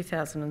later, in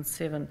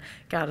 2007,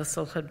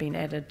 Gardasil had been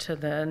added to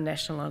the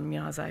National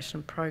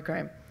Immunisation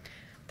Program.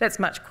 That's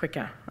much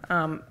quicker,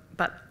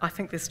 but I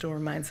think there still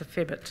remains a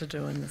fair bit to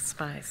do in this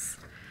space.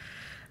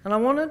 And I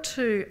wanted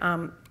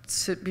to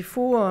So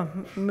before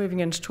moving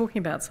into talking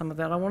about some of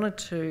that, I wanted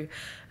to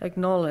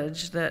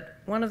acknowledge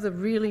that one of the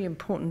really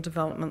important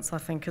developments, I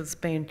think, has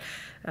been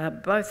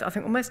I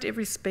think almost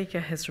every speaker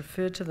has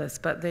referred to this,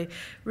 but the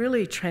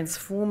really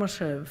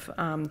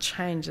transformative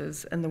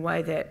changes in the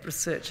way that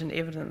research and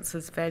evidence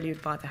is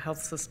valued by the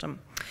health system.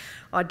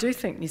 I do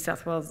think New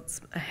South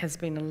Wales has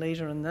been a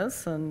leader in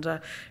this, and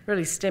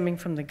really stemming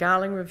from the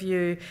Garling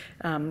Review,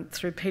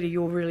 through Peter,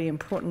 your really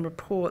important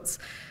reports.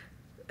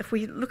 If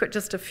we look at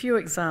just a few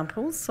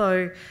examples,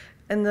 so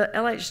in the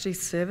LHD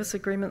service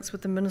agreements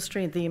with the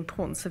Ministry, the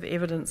importance of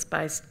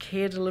evidence-based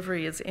care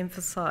delivery is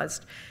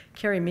emphasised.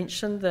 Kerry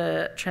mentioned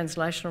the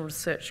Translational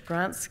Research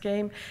Grant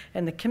Scheme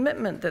and the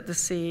commitment that the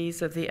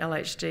CEs of the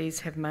LHDs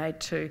have made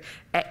to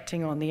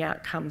acting on the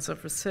outcomes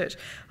of research.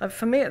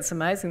 For me, it's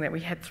amazing that we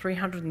had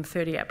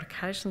 330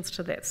 applications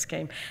to that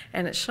scheme,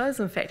 and it shows,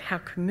 in fact, how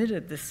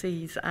committed the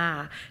CEs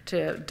are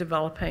to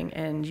developing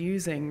and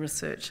using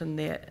research in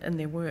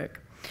their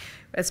work.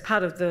 As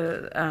part of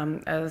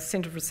the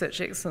Centre of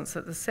Research Excellence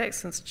at the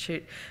Sachs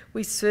Institute,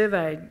 we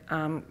surveyed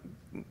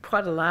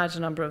quite a large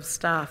number of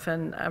staff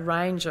in a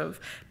range of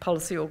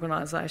policy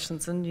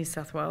organisations in New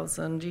South Wales,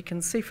 and you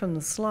can see from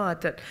the slide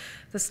that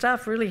the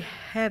staff really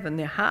have in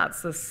their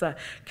hearts this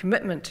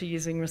commitment to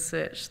using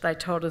research. They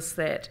told us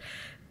that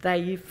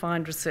they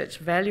find research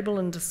valuable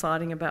in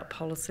deciding about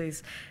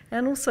policies,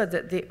 and also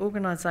that their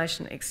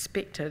organisation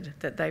expected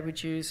that they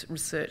would use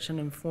research in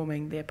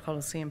informing their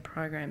policy and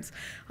programs.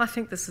 I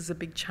think this is a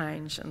big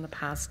change in the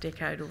past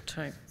decade or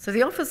two. So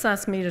the office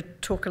asked me to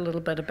talk a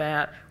little bit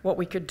about what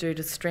we could do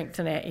to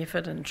strengthen our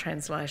effort in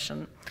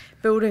translation,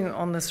 building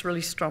on this really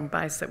strong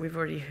base that we've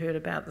already heard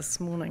about this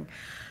morning.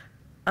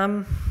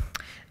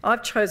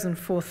 I've chosen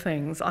 4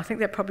 things. I think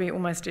that probably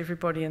almost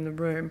everybody in the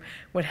room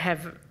would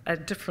have a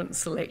different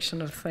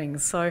selection of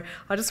things. So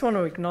I just want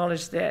to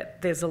acknowledge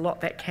that there's a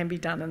lot that can be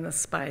done in this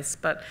space.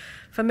 But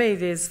for me,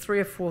 there's 3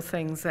 or 4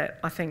 things that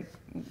I think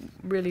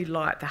really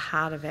light the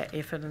heart of our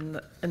effort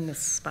in this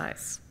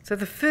space. So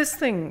the first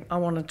thing I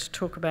wanted to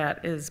talk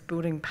about is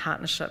building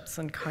partnerships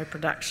and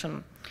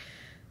co-production.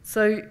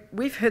 So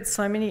we've heard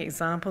so many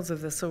examples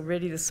of this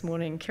already this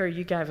morning. Kerry,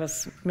 you gave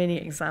us many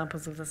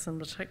examples of this in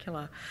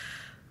particular.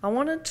 I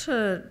wanted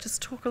to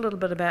just talk a little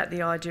bit about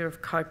the idea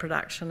of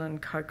co-production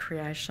and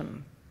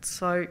co-creation.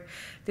 So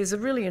there's a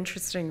really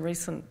interesting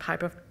recent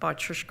paper by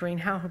Trish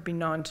Greenhow, who'll be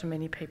known to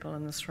many people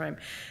in this room,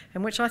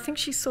 in which I think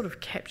she sort of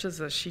captures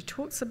this. She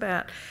talks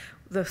about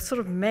the sort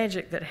of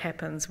magic that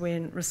happens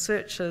when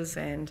researchers,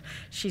 and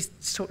she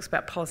talks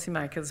about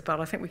policymakers, but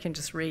I think we can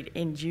just read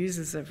end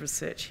users of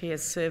research here,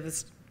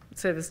 service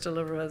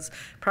deliverers,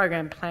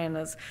 program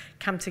planners,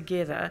 come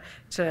together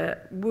to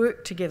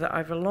work together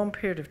over a long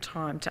period of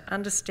time to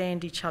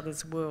understand each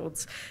other's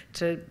worlds,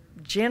 to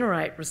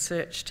generate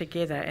research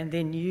together and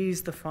then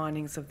use the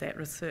findings of that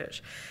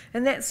research.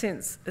 In that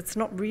sense, it's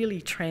not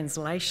really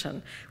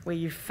translation, where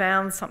you've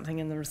found something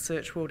in the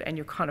research world and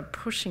you're kind of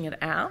pushing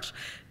it out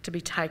to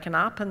be taken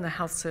up in the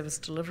health service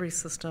delivery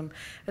system.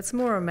 It's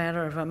more a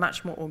matter of a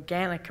much more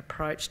organic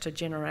approach to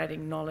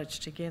generating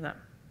knowledge together.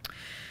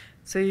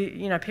 So,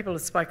 you know, people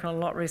have spoken a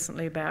lot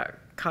recently about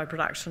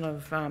co-production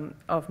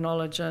of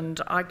knowledge, and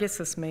I guess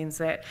this means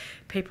that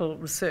people,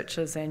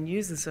 researchers and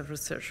users of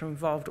research, are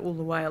involved all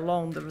the way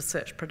along the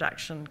research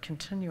production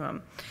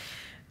continuum.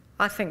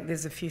 I think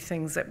there's a few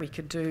things that we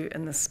could do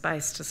in this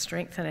space to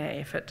strengthen our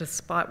effort,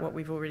 despite what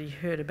we've already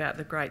heard about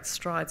the great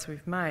strides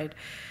we've made.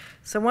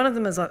 So one of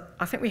them is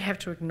I think we have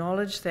to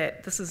acknowledge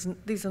that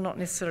these are not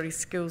necessarily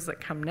skills that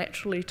come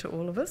naturally to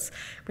all of us.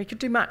 We could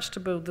do much to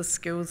build the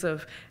skills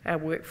of our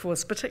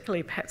workforce,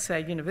 particularly perhaps our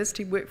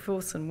university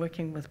workforce and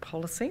working with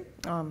policy.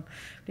 I'm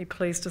really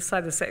pleased to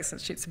say the Sachs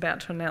Institute's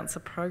about to announce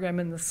a program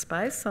in this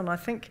space, and I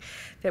think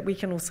that we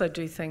can also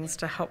do things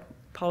to help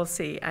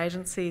policy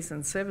agencies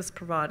and service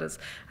providers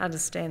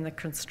understand the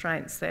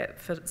constraints that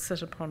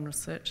sit upon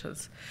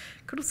researchers.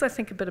 Could also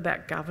think a bit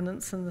about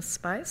governance in this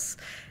space.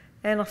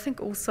 And I think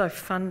also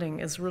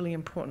funding is really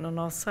important, and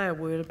I'll say a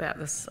word about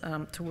this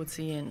towards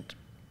the end.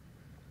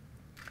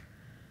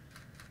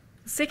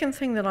 The second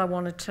thing that I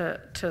wanted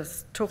to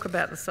talk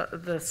about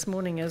this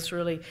morning is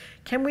really,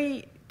 can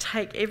we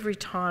take every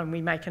time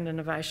we make an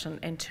innovation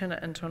and turn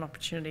it into an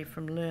opportunity for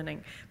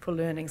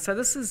learning? So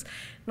this is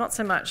not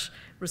so much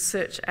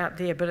research out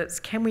there, but it's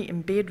can we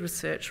embed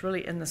research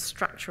really in the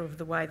structure of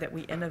the way that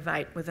we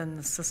innovate within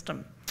the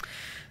system?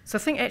 So I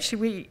think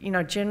actually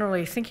we,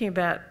 generally thinking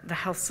about the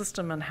health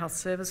system and health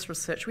service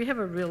research, we have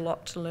a real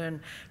lot to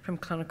learn from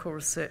clinical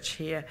research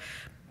here.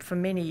 For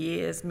many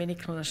years, many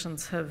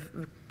clinicians have,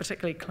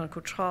 particularly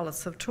clinical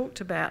trialists, have talked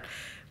about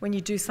when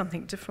you do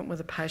something different with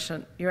a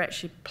patient, you're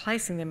actually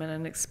placing them in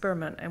an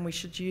experiment, and we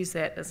should use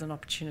that as an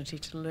opportunity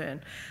to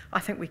learn. I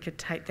think we could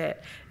take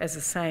that as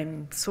the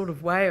same sort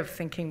of way of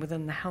thinking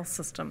within the health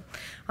system.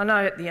 I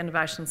know at the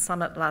Innovation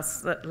Summit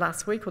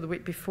last week or the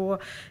week before,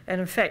 and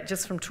in fact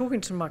just from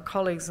talking to my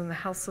colleagues in the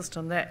health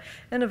system, that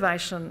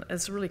innovation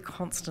is really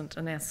constant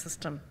in our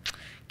system.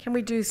 Can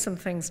we do some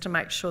things to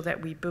make sure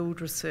that we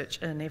build research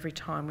in every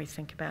time we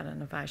think about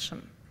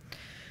innovation?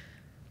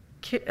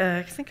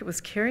 I think it was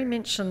Kerry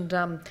mentioned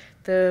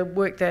the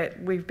work that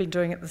we've been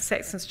doing at the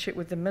Sachs Institute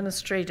with the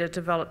Ministry to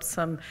develop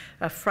some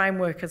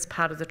framework as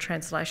part of the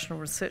translational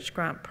research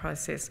grant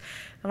process.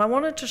 And I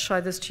wanted to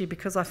show this to you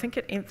because I think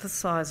it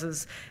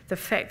emphasises the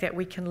fact that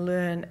we can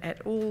learn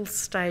at all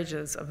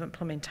stages of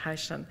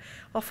implementation.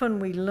 Often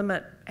we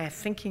limit our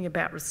thinking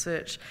about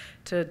research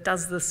to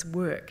does this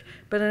work,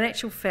 but in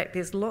actual fact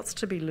there's lots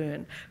to be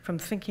learned from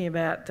thinking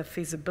about the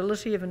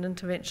feasibility of an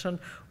intervention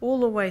all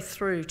the way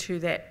through to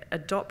that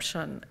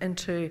adoption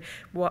into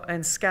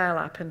and scale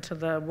up into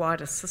the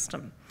wider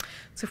system.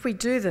 So if we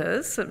do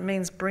this, it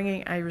means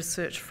bringing a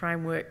research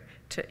framework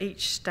to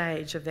each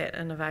stage of that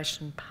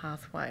innovation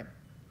pathway.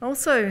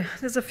 Also,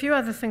 there's a few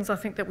other things I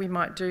think that we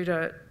might do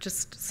to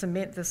just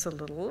cement this a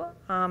little.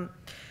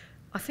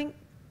 I think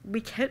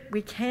we can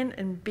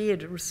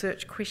embed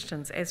research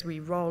questions as we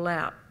roll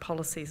out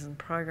policies and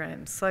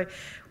programs. So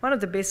one of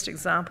the best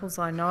examples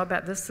I know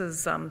about this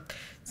is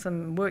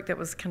some work that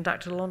was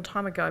conducted a long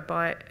time ago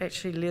by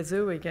actually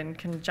Lezuig in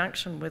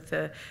conjunction with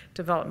the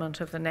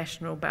development of the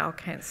National Bowel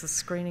Cancer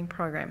Screening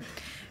Program.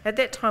 At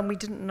that time, we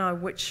didn't know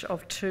which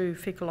of 2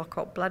 fecal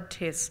occult blood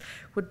tests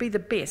would be the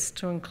best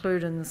to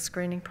include in the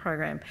screening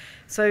program.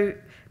 So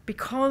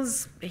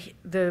because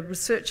the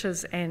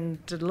researchers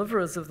and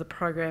deliverers of the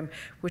program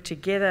were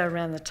together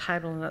around the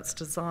table in its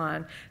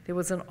design, there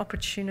was an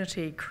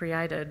opportunity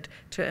created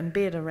to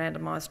embed a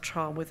randomised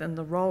trial within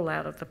the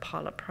rollout of the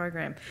pilot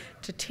program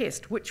to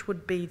test which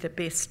would be the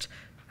best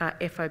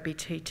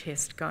FOBT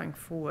test going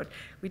forward.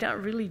 We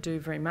don't really do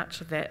very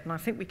much of that, and I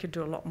think we could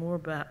do a lot more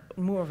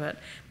of it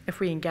if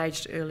we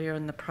engaged earlier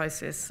in the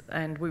process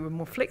and we were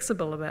more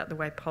flexible about the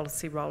way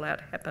policy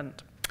rollout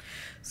happened.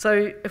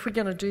 So if we're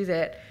going to do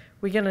that,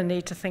 we're going to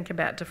need to think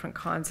about different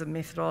kinds of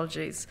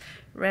methodologies.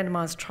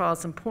 Randomised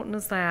trials, important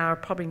as they are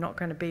probably not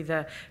going to be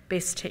the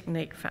best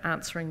technique for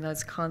answering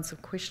those kinds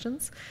of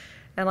questions.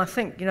 And I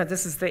think,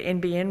 this is the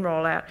NBN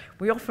rollout.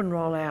 We often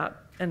roll out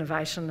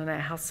innovation in our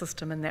health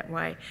system in that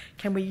way.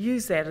 Can we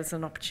use that as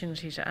an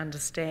opportunity to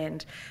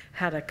understand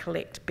how to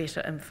collect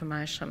better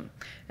information?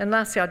 And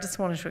lastly, I just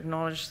wanted to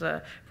acknowledge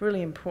the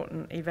really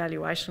important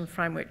evaluation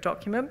framework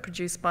document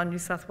produced by New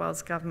South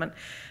Wales Government.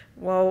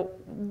 While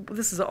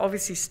this is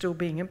obviously still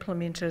being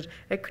implemented,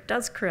 it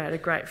does create a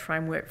great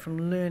framework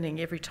from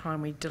learning every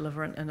time we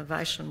deliver an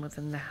innovation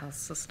within the health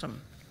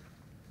system.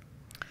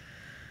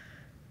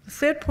 The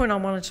third point I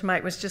wanted to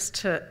make was just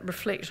to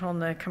reflect on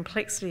the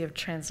complexity of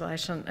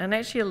translation. And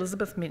actually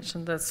Elizabeth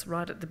mentioned this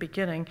right at the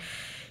beginning.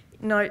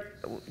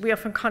 We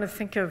often kind of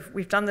think of,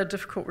 we've done the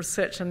difficult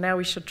research and now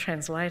we should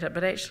translate it,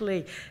 but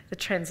actually the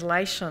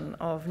translation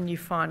of new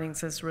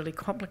findings is really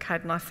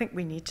complicated, and I think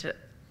we need to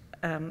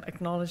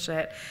acknowledge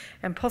that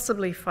and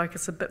possibly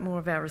focus a bit more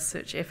of our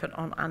research effort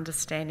on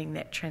understanding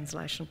that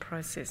translation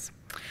process.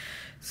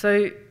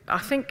 So I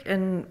think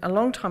a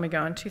long time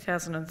ago, in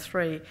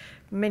 2003,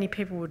 many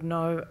people would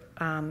know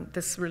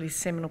this really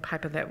seminal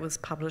paper that was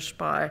published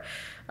by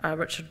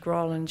Richard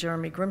Grohl and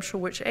Jeremy Grimshaw,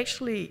 which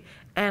actually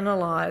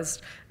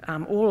analysed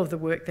all of the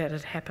work that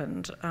had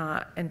happened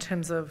in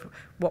terms of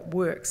what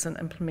works in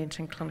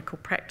implementing clinical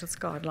practice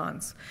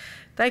guidelines.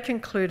 They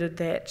concluded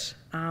that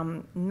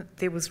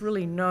there was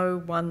really no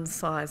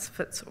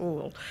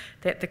one-size-fits-all,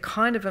 that the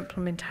kind of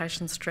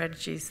implementation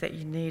strategies that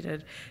you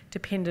needed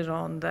depended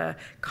on the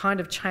kind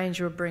of change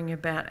you were bringing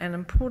about and,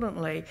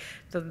 importantly,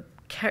 the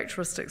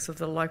characteristics of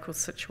the local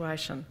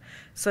situation.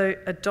 So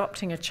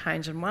adopting a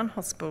change in one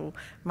hospital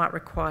might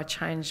require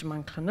change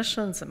among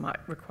clinicians, it might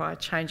require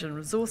change in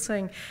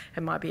resourcing,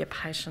 it might be a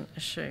patient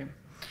issue.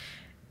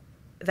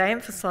 They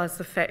emphasise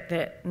the fact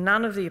that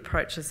none of the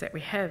approaches that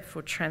we have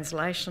for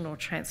translation or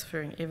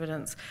transferring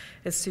evidence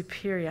is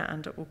superior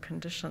under all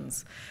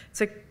conditions.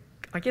 So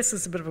I guess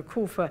it's a bit of a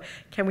call for,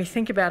 can we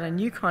think about a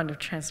new kind of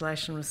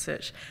translation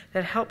research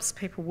that helps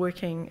people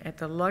working at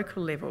the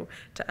local level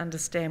to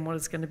understand what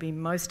is going to be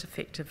most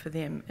effective for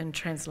them in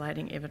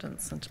translating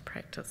evidence into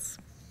practice.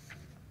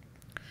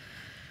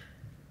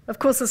 Of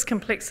course, this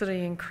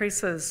complexity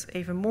increases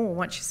even more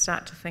once you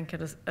start to think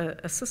at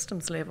a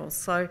systems level.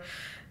 So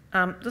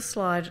this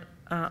slide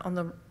on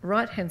the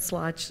right-hand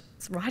side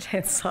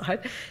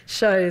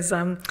shows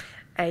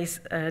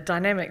a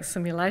dynamic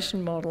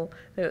simulation model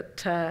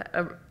that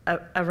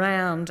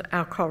around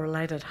our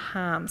correlated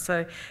harm.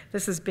 So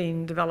this has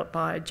been developed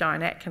by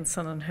Joan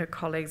Atkinson and her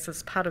colleagues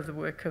as part of the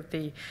work of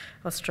the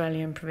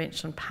Australian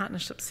Prevention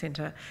Partnership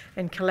Centre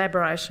in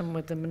collaboration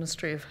with the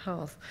Ministry of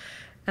Health.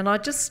 And I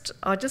just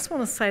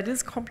want to say it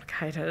is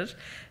complicated.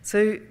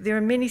 So there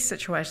are many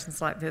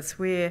situations like this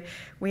where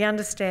we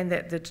understand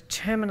that the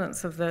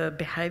determinants of the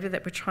behaviour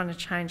that we're trying to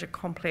change are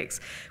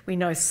complex. We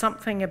know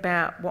something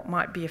about what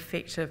might be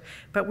effective,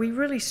 but we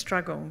really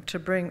struggle to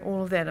bring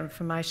all of that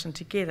information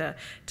together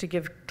to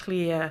give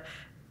clear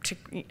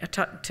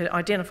to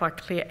identify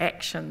clear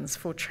actions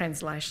for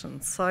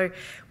translation. So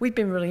we've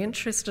been really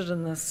interested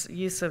in this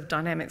use of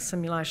dynamic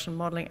simulation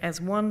modelling as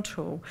one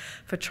tool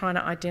for trying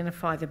to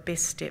identify the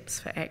best steps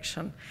for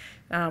action.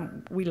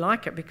 We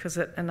like it because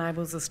it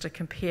enables us to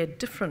compare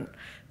different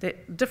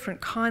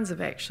kinds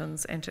of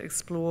actions and to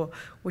explore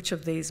which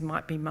of these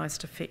might be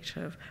most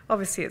effective.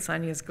 Obviously, it's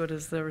only as good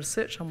as the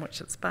research on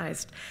which it's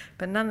based,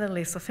 but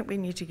nonetheless, I think we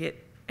need to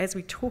get, as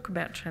we talk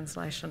about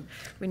translation,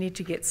 we need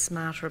to get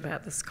smarter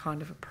about this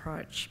kind of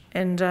approach.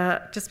 And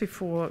just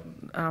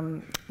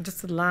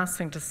the last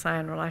thing to say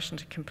in relation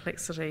to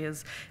complexity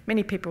is,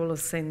 many people will have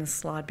seen this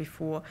slide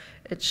before.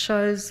 It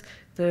shows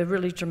the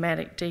really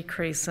dramatic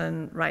decrease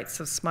in rates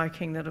of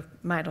smoking that have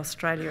made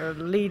Australia a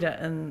leader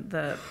in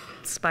the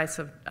space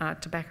of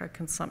tobacco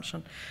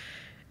consumption.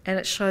 And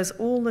it shows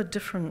all the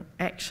different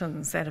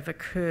actions that have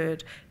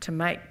occurred to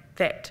make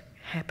that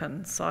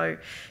happen. So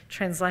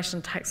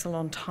translation takes a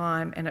long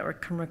time, and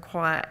it can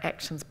require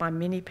actions by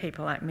many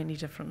people at many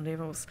different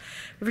levels.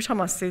 Every time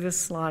I see this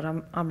slide,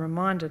 I'm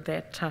reminded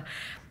that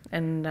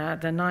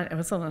it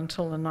wasn't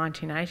until the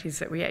 1980s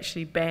that we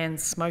actually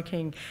banned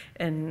smoking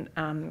in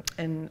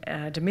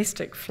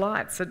domestic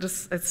flights.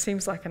 It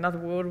seems like another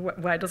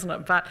world way, doesn't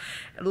it? But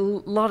a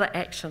lot of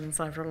actions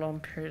over a long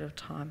period of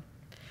time.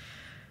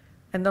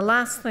 And the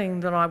last thing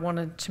that I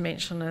wanted to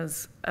mention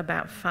is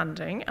about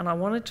funding, and I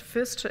wanted to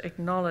first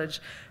acknowledge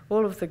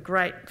all of the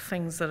great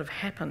things that have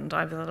happened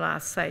over the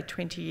last, say,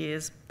 20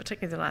 years,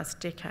 particularly the last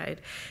decade,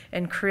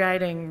 in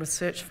creating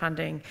research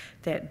funding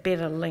that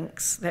better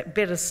links, that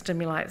better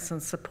stimulates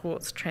and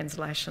supports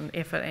translation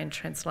effort and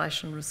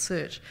translation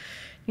research.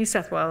 New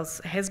South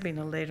Wales has been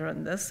a leader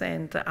in this,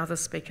 and the other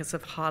speakers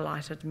have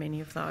highlighted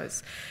many of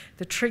those.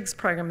 The TRIGS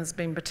program has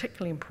been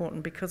particularly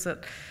important because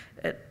it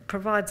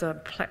provides a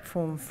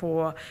platform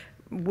for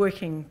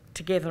working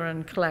together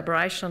in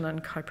collaboration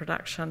and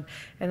co-production,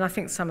 and I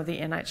think some of the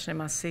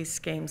NHMRC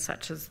schemes,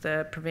 such as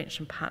the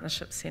Prevention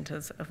Partnership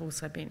Centres, have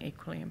also been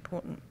equally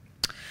important.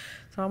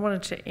 So I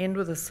wanted to end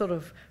with a sort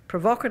of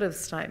provocative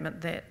statement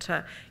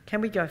that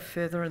can we go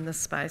further in this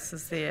space?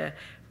 Is there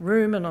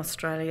room in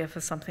Australia for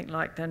something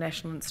like the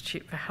National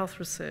Institute for Health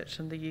Research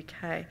in the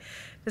UK?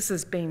 This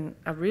has been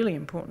a really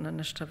important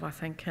initiative, I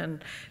think,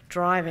 in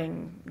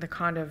driving the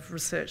kind of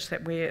research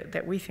that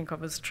we think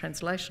of as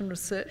translation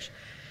research.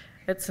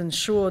 It's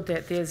ensured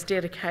that there's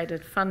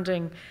dedicated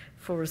funding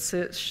for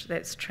research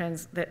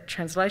that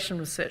translation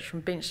research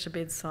from bench to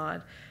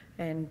bedside,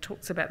 and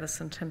talks about this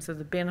in terms of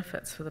the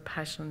benefits for the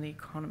patient and the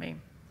economy.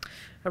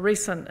 A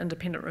recent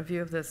independent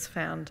review of this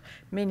found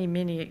many,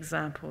 many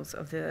examples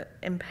of the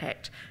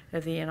impact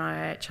of the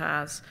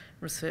NIHR's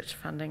research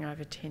funding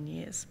over 10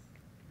 years.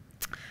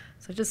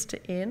 So just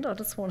to end, I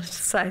just wanted to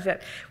say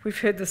that we've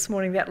heard this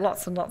morning that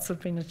lots and lots have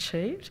been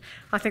achieved.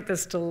 I think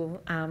there's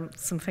still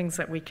some things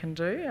that we can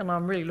do, and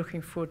I'm really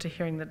looking forward to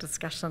hearing the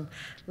discussion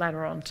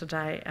later on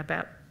today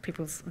about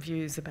people's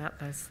views about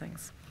those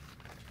things.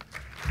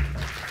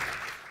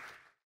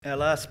 Our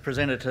last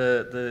presenter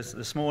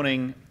this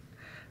morning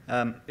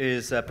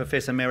is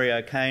Professor Mary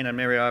O'Kane. And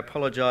Mary, I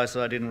apologise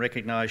that I didn't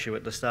recognise you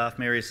at the staff.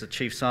 Mary is the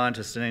Chief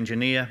Scientist and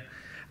Engineer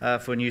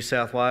for New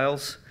South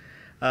Wales.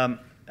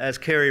 As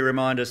Kerry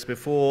reminded us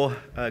before,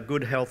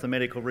 good health and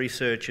medical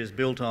research is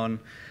built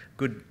on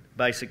good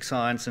basic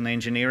science and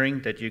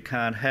engineering, that you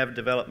can't have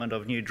development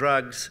of new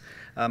drugs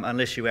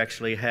unless you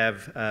actually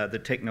have the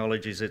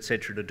technologies,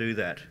 etc., to do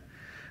that.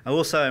 I'm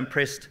also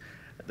impressed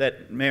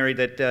that, Mary,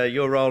 that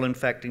your role in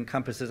fact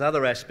encompasses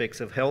other aspects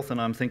of health, and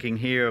I'm thinking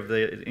here of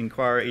the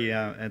inquiry,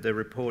 the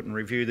report and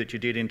review that you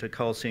did into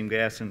coal seam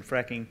gas and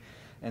fracking,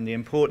 and the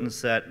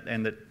importance that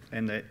and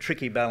the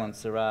tricky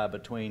balance there are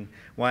between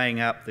weighing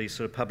up these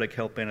sort of public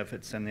health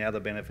benefits and the other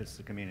benefits to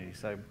the community.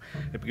 So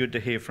it'd be good to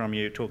hear from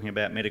you talking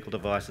about medical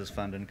devices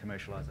fund and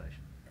commercialisation.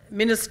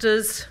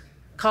 Ministers,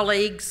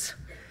 colleagues,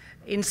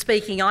 in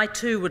speaking, I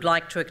too would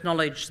like to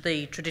acknowledge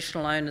the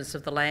traditional owners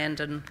of the land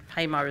and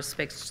pay my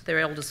respects to their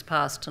elders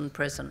past and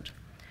present.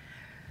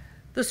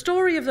 The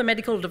story of the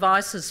Medical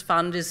Devices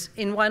Fund is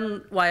in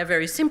one way a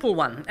very simple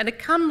one, and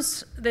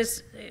there's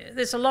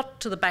a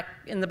lot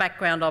in the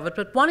background of it,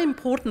 but one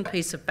important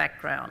piece of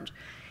background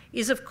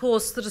is, of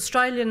course, that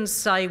Australians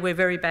say we're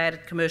very bad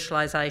at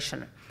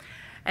commercialisation.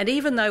 And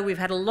even though we've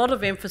had a lot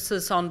of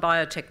emphasis on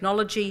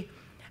biotechnology,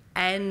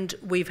 and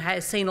we've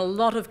seen a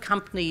lot of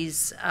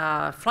companies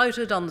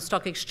floated on the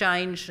stock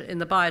exchange in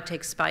the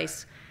biotech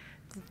space,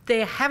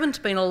 there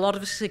haven't been a lot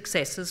of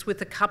successes,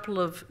 with a couple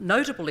of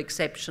notable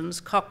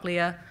exceptions,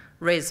 Cochlear,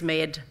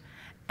 ResMed,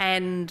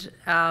 and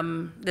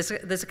there's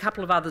a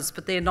couple of others,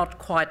 but they're not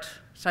quite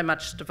so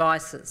much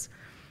devices.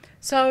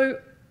 So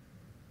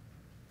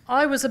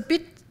I was a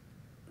bit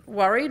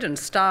worried and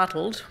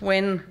startled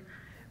when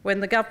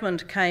the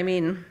government came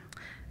in.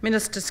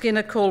 Minister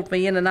Skinner called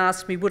me in and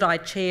asked me would I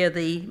chair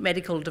the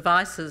medical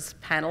devices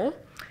panel,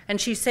 and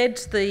she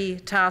said the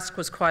task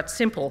was quite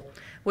simple.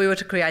 We were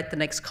to create the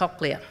next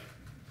Cochlear.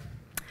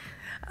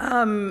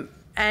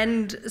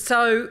 And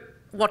so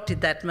what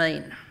did that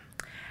mean?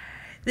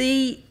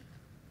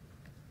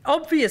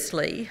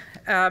 Obviously,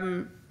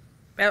 and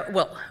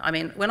well, I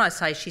mean, when I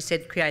say she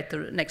said create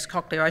the next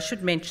cochlear, I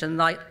should mention,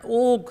 like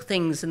all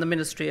things in the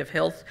Ministry of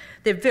Health,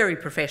 they're very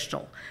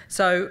professional.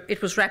 So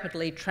it was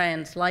rapidly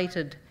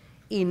translated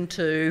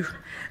into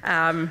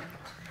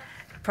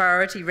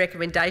priority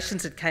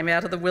recommendations that came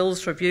out of the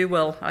Wills Review.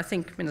 Well, I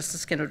think Minister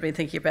Skinner had been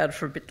thinking about it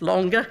for a bit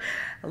longer.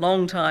 A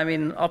long time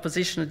in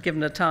opposition had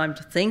given her time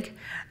to think.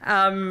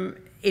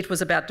 It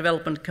was about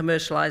development and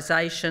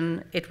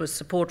commercialisation, it was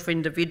support for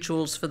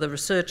individuals for the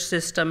research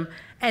system,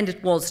 and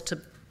it was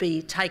to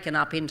be taken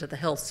up into the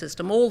health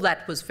system. All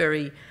that was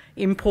very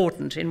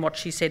important in what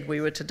she said we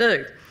were to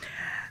do.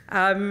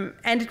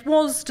 And it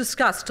was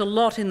discussed a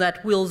lot in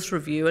that Wills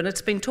Review, and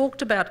it's been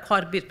talked about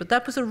quite a bit, but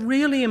that was a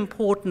really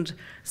important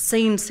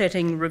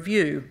scene-setting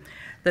review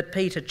that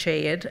Peter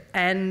chaired,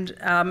 and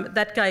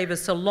that gave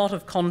us a lot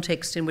of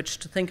context in which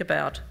to think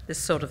about this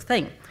sort of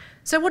thing.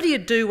 So what do you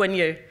do when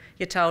you're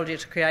told you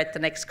to create the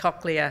next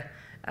cochlear?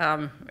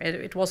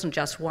 It wasn't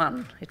just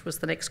one, it was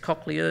the next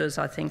cochlears,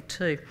 I think,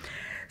 too.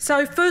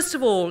 So first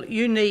of all,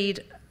 you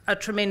need a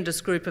tremendous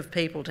group of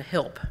people to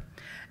help.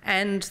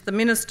 And the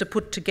Minister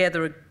put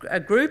together a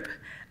group.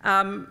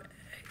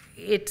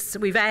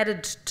 We've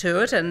added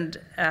to it, and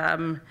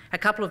a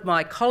couple of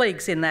my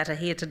colleagues in that are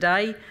here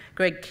today.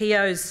 Greg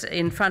Keogh's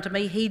in front of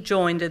me. He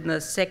joined in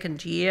the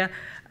second year.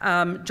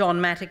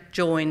 John Mattick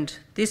joined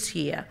this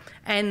year.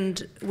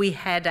 And we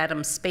had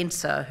Adam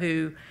Spencer,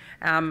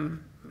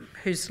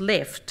 who's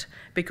left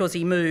because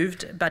he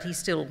moved, but he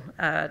still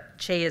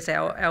chairs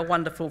our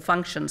wonderful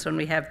functions when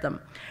we have them.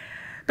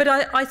 But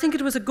I think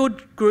it was a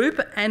good group,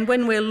 and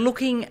when we're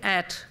looking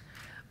at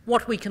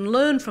what we can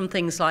learn from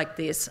things like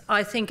this,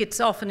 I think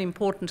it's often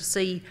important to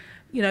see,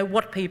 you know,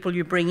 what people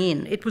you bring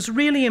in. It was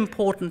really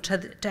important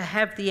to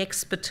have the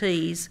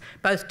expertise,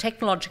 both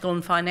technological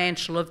and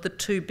financial, of the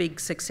two big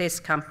success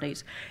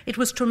companies. It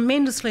was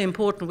tremendously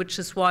important, which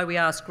is why we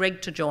asked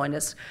Greg to join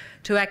us,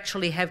 to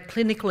actually have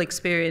clinical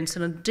experience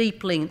and a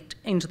deep link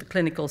into the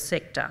clinical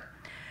sector.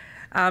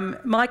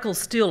 Michael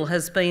Still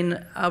has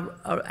been an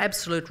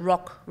absolute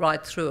rock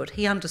right through it.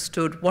 He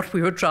understood what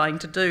we were trying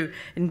to do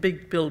in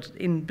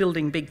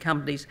building big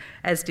companies,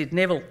 as did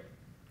Neville.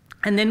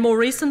 And then more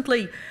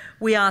recently,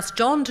 we asked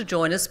John to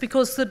join us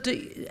because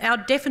our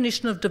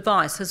definition of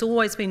device has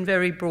always been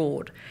very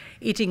broad.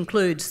 It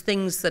includes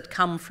things that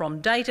come from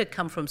data,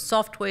 come from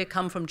software,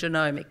 come from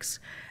genomics.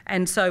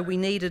 And so we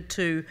needed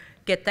to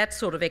get that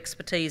sort of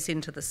expertise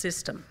into the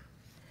system.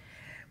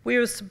 We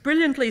were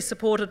brilliantly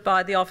supported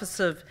by the Office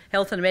of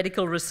Health and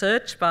Medical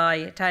Research,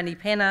 by Tony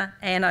Penner,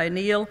 Anne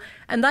O'Neill,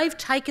 and they've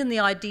taken the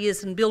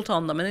ideas and built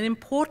on them. And an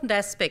important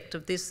aspect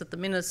of this that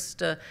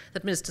Minister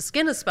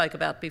Skinner spoke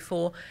about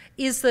before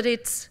is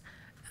that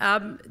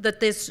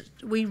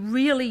we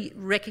really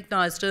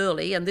recognised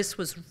early, and this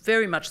was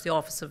very much the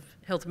Office of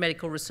Health and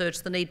Medical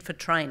Research, the need for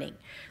training.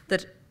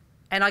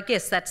 And I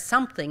guess that's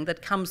something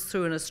that comes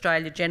through in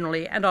Australia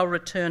generally, and I'll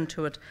return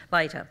to it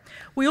later.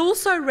 We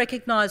also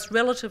recognised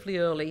relatively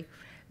early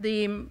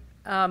the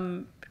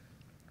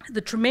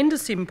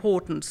tremendous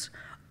importance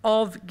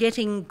of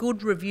getting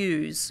good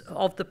reviews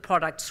of the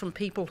products from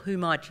people who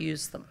might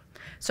use them.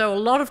 So a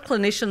lot of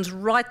clinicians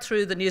right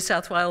through the New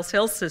South Wales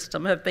health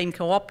system have been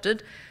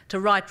co-opted to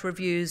write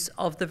reviews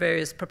of the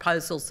various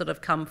proposals that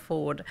have come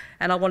forward,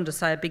 and I wanted to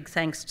say a big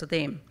thanks to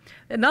them.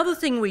 Another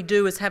thing we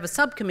do is have a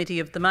subcommittee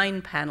of the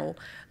main panel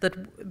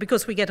that,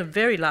 because we get a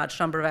very large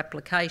number of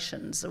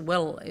applications,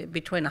 well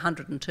between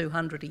 100 and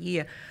 200 a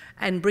year,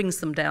 and brings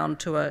them down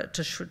to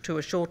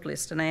a short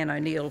list, and Anne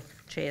O'Neill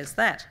chairs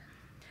that.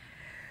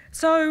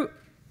 So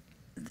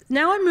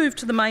now I move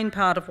to the main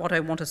part of what I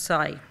want to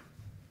say.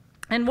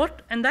 And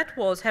that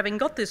was, having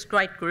got this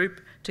great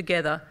group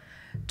together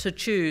to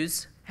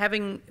choose,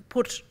 having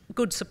put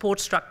good support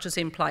structures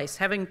in place,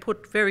 having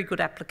put very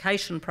good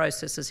application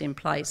processes in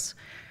place,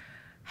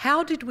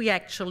 how did we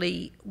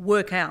actually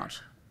work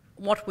out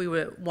what we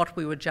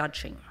were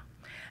judging?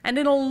 And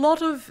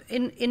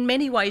in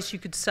many ways you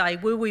could say,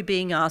 were we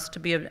being asked to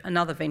be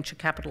another venture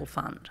capital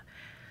fund?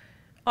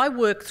 I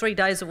work 3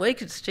 days a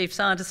week as Chief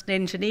Scientist and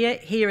Engineer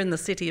here in the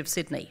City of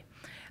Sydney.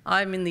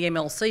 I'm in the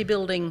MLC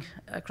building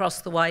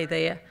across the way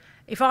there.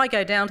 If I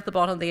go down to the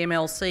bottom of the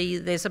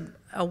MLC, there's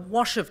a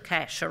wash of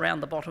cash around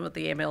the bottom of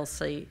the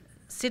MLC.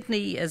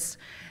 Sydney, as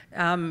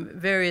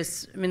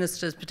various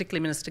ministers, particularly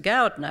Minister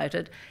Goward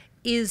noted,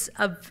 is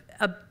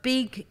a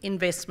big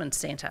investment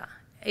centre.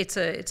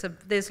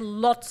 There's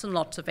lots and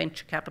lots of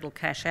venture capital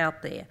cash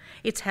out there.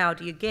 It's how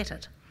do you get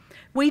it?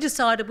 We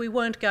decided we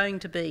weren't going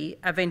to be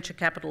a venture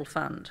capital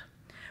fund.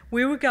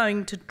 We were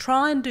going to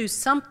try and do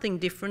something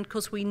different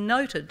because we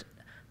noted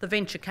the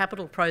venture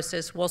capital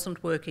process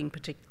wasn't working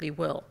particularly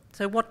well.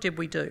 So what did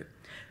we do?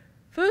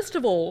 First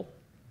of all,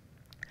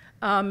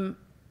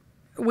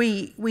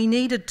 we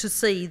needed to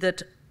see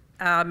that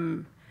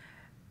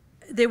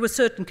there were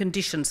certain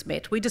conditions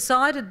met. We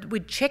decided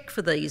we'd check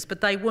for these,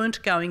 but they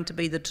weren't going to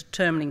be the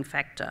determining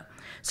factor.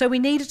 So we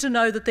needed to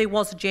know that there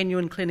was a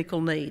genuine clinical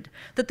need,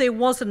 that there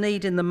was a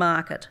need in the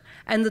market,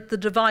 and that the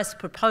device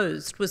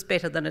proposed was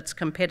better than its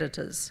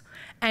competitors,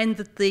 and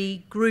that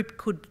the group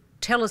could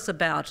tell us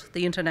about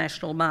the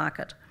international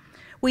market.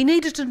 We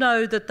needed to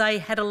know that they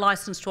had a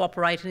licence to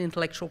operate in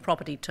intellectual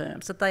property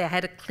terms, that they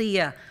had a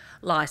clear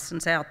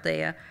licence out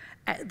there,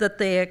 that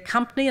their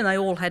company, and they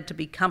all had to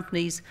be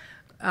companies,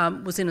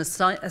 was in a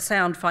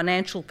sound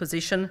financial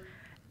position,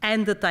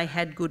 and that they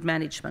had good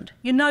management.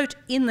 You note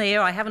in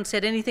there, I haven't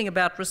said anything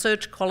about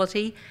research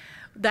quality.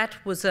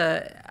 That was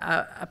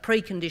a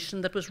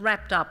precondition that was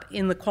wrapped up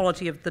in the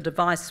quality of the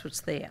device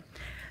that's there.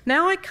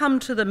 Now I come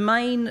to the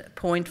main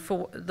point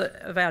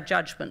of our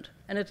judgment,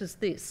 and it is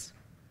this.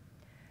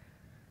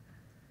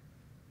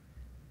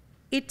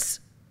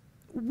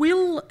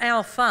 Will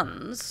our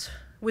funds,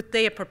 with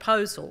their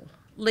proposal,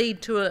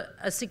 lead to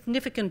a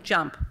significant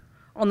jump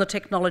on the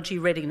technology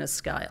readiness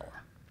scale?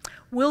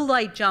 Will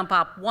they jump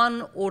up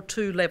 1 or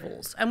 2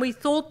 levels? And we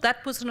thought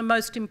that was the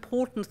most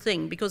important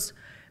thing, because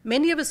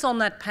many of us on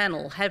that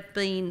panel have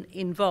been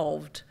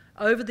involved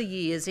over the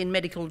years in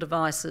medical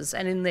devices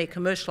and in their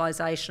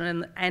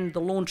commercialisation and the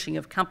launching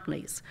of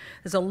companies.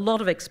 There's a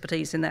lot of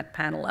expertise in that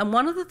panel. And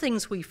one of the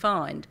things we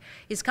find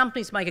is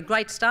companies make a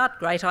great start,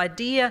 great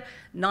idea,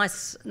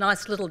 nice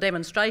little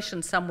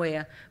demonstration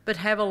somewhere, but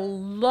have a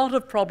lot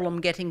of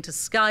problem getting to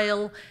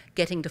scale,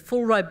 getting to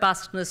full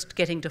robustness,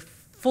 getting to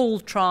full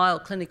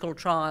clinical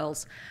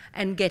trials,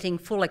 and getting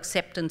full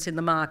acceptance in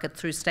the market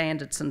through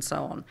standards and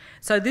so on.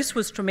 So this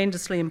was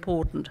tremendously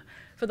important.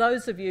 For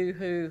those of you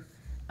who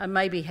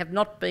maybe are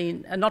not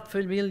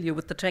familiar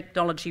with the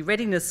technology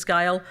readiness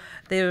scale,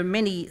 there are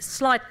many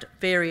slight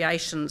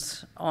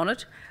variations on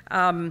it.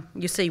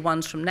 You see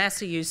ones from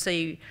NASA, you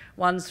see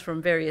ones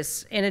from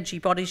various energy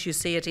bodies, you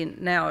see it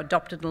now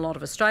adopted in a lot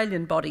of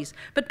Australian bodies.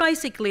 But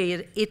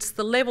basically it's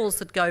the levels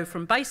that go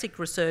from basic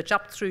research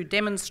up through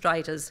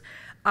demonstrators,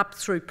 up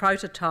through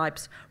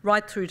prototypes,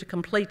 right through to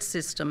complete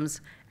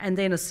systems, and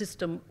then a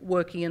system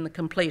working in the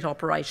complete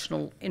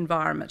operational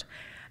environment.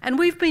 And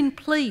we've been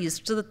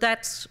pleased that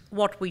that's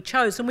what we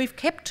chose, and we've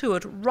kept to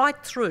it right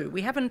through.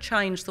 We haven't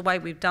changed the way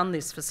we've done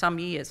this for some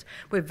years.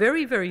 We're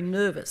very, very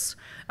nervous,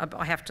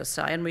 I have to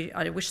say, and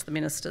I wish the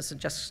ministers had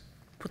just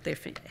put their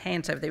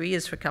hands over their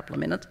ears for a couple of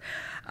minutes,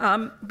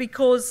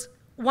 because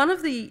one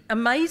of the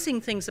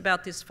amazing things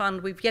about this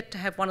fund, we've yet to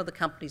have one of the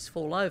companies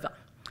fall over.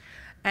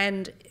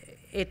 And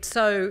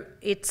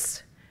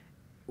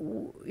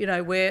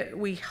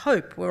we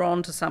hope we're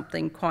on to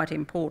something quite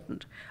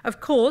important. Of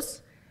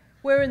course,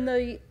 we're in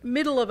the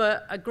middle of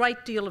a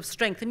great deal of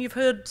strength, and you've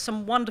heard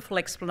some wonderful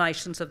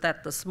explanations of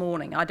that this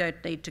morning. I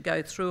don't need to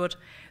go through it.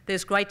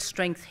 There's great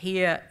strength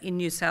here in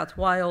New South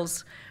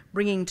Wales,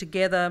 bringing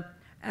together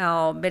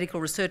our medical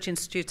research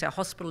institutes, our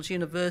hospitals,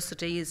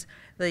 universities,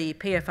 the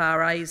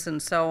PFRAs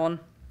and so on.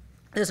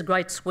 There's a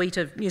great suite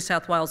of New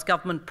South Wales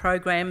government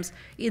programs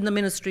in the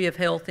Ministry of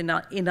Health, in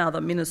other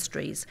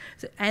ministries,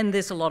 and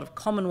there's a lot of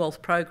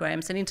Commonwealth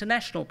programs and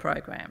international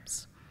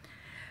programs.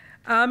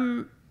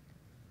 I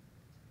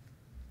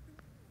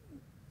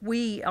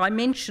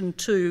mentioned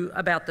too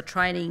about the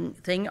training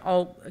thing.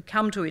 I'll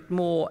come to it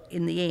more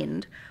in the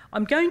end.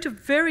 I'm going to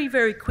very,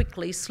 very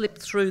quickly slip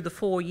through the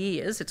 4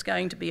 years. It's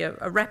going to be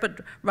a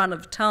rapid run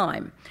of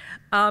time,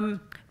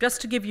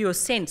 just to give you a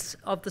sense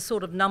of the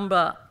sort of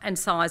number and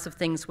size of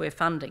things we're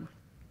funding.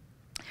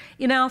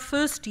 In our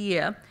first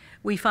year,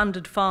 we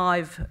funded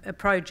 5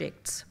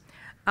 projects.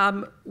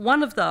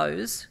 One of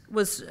those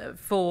was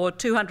for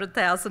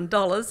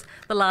 $200,000.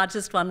 The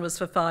largest one was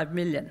for $5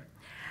 million.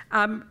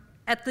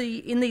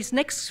 In these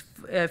next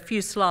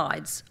few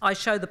slides, I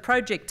show the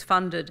project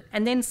funded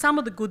and then some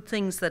of the good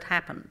things that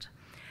happened.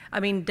 I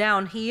mean,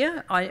 down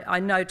here, I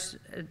note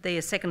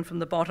there, second from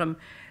the bottom,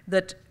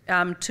 that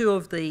 2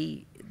 of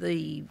the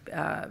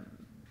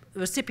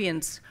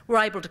recipients were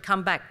able to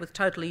come back with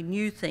totally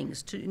new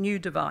things, new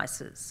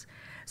devices.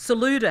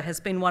 Saluda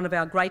has been one of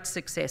our great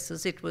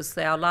successes. It was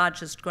our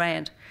largest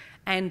grant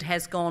and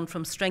has gone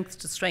from strength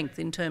to strength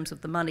in terms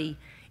of the money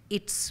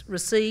it's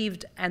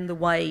received and the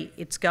way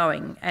it's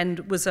going,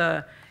 and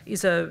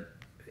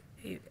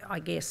I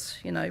guess,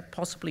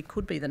 possibly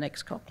could be the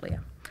next Cochlear.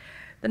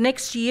 The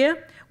next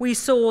year we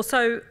saw,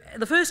 so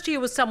the first year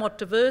was somewhat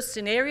diverse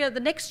in area.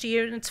 The next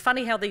year, and it's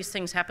funny how these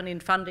things happen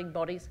in funding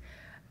bodies,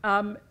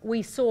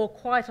 we saw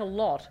quite a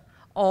lot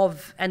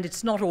of, and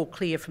it's not all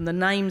clear from the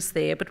names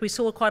there, but we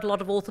saw quite a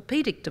lot of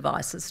orthopaedic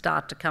devices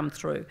start to come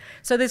through.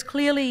 So there's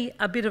clearly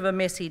a bit of a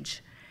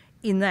message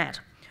in that.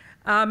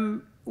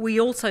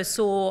 We also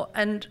saw,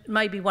 and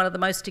maybe one of the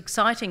most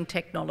exciting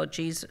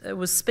technologies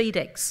was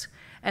SpeedX,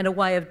 and a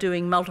way of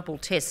doing multiple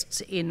tests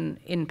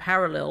in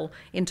parallel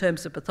in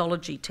terms of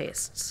pathology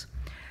tests.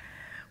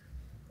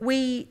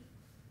 We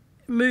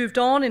moved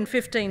on in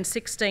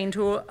 15-16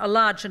 to a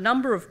larger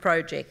number of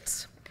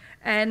projects,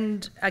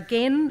 and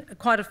again,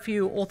 quite a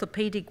few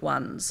orthopaedic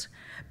ones.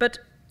 But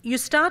you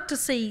start to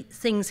see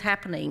things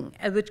happening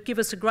that give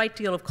us a great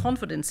deal of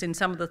confidence in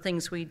some of the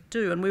things we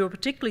do, and we were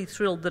particularly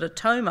thrilled that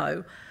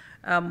Atomo,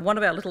 one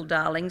of our little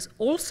darlings,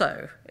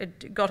 also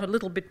it got a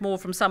little bit more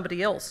from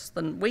somebody else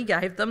than we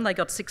gave them. They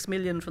got $6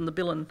 million from the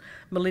Bill and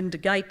Melinda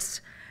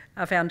Gates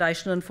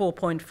Foundation and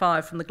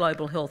 4.5 from the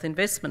Global Health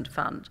Investment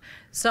Fund.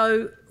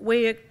 So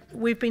we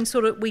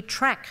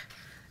track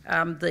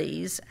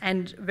these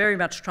and very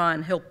much try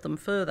and help them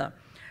further.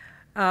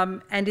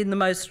 And in the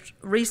most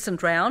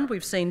recent round,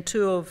 we've seen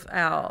 2 of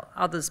our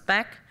others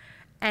back,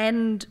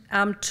 and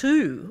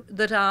 2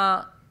 that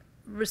are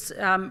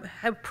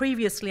have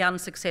previously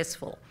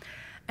unsuccessful.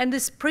 And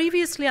this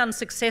previously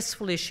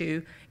unsuccessful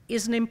issue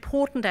is an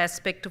important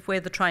aspect of where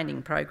the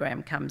training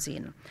program comes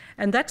in.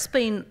 And that's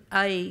been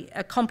a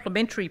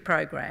complementary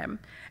program,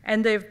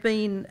 and there've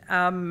been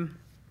a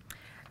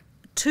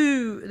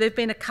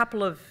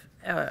couple of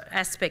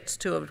aspects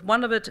to it.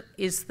 One of it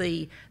is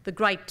the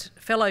great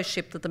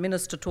fellowship that the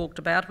Minister talked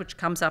about, which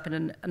comes up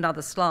in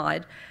another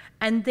slide.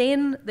 And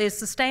then there's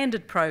the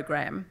standard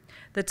program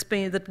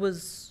that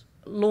was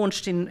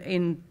launched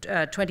in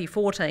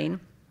 2014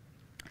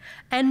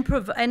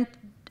 and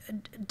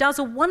does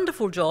a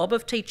wonderful job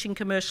of teaching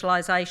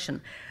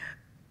commercialisation.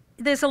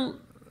 There's a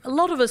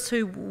lot of us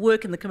who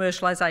work in the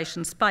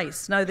commercialisation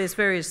space know there's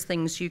various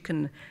things you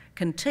can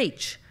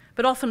teach,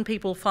 but often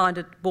people find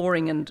it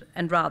boring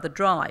and rather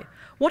dry.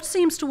 What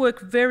seems to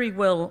work very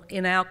well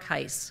in our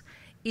case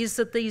is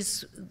that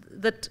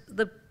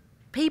the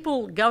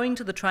people going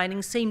to the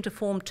training seem to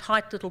form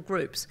tight little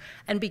groups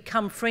and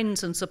become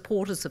friends and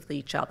supporters of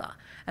each other.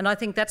 And I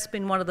think that's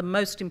been one of the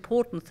most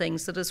important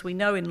things, that as we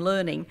know in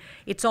learning,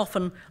 it's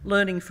often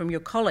learning from your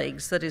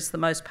colleagues that is the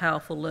most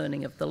powerful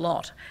learning of the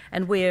lot.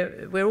 And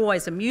we're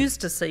always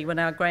amused to see when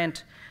our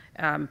grant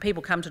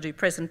people come to do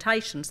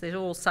presentations, they're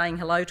all saying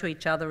hello to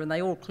each other and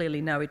they all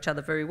clearly know each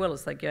other very well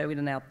as they go in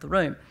and out the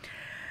room.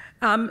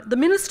 The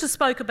Minister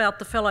spoke about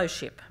the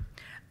fellowship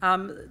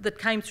that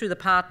came through the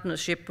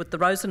partnership with the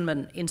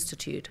Rosenman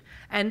Institute,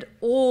 and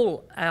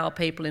all our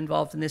people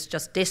involved in this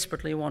just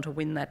desperately want to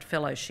win that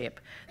fellowship.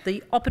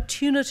 The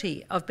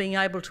opportunity of being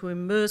able to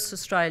immerse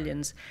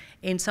Australians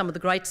in some of the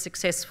great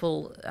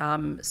successful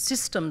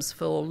systems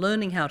for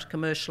learning how to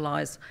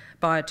commercialise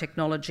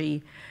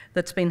biotechnology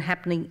that's been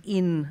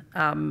happening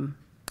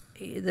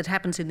that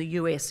happens in the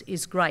US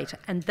is great,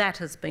 and that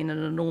has been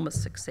an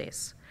enormous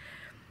success.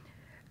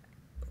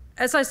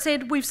 As I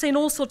said, we've seen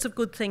all sorts of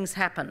good things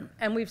happen,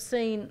 and we've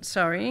seen,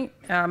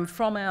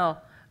 from our,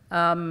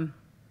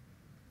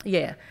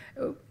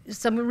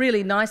 some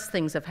really nice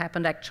things have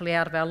happened actually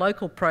out of our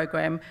local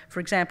program.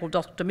 For example,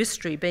 Dr.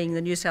 Mystery being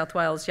the New South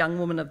Wales Young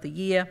Woman of the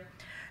Year,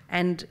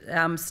 and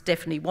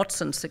Stephanie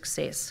Watson's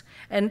success.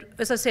 And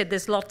as I said,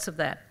 there's lots of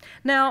that.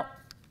 Now,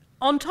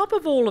 on top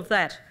of all of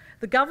that,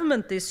 the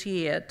government this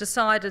year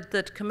decided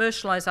that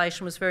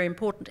commercialisation was very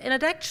important, and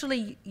it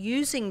actually,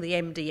 using the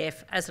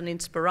MDF as an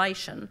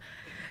inspiration,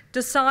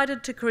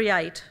 decided to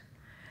create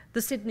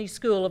the Sydney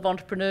School of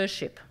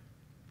Entrepreneurship.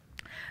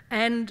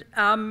 And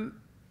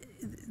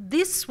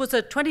this was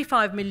a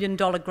 $25 million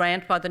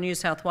grant by the New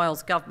South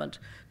Wales government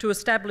to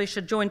establish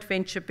a joint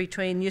venture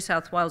between New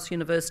South Wales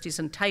universities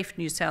and TAFE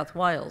New South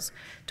Wales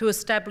to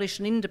establish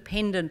an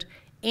independent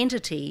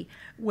entity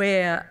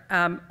where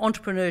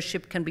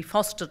entrepreneurship can be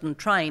fostered and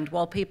trained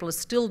while people are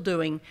still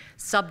doing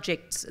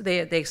subjects,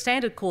 their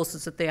standard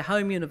courses at their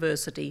home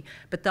university,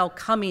 but they'll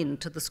come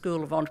into the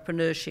School of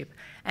Entrepreneurship.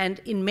 And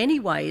in many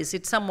ways,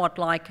 it's somewhat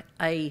like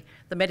the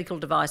medical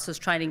devices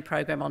training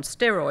program on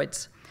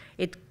steroids.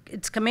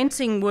 It's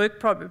commencing work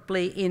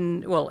probably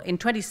in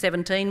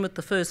 2017, with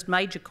the first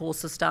major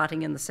courses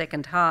starting in the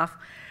second half.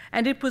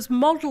 And it was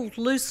modelled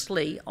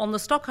loosely on the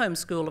Stockholm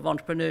School of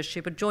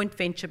Entrepreneurship, a joint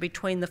venture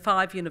between the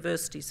 5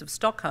 universities of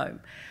Stockholm.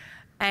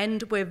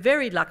 And we're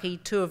very lucky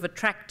to have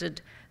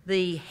attracted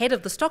the head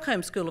of the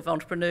Stockholm School of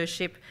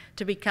Entrepreneurship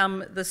to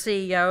become the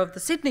CEO of the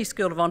Sydney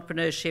School of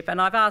Entrepreneurship.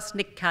 And I've asked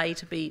Nick Kay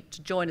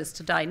to join us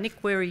today. Nick,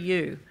 where are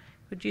you?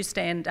 Would you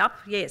stand up?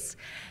 Yes.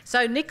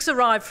 So Nick's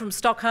arrived from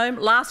Stockholm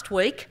last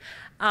week.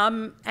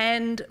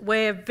 And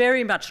we're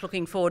very much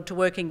looking forward to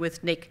working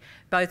with Nick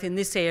both in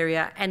this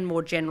area and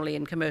more generally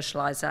in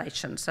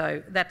commercialisation.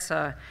 So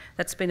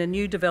that's been a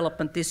new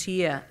development this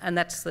year, and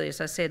that's, as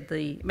I said,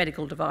 the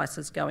medical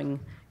devices going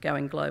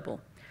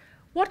global.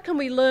 What can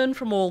we learn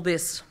from all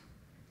this?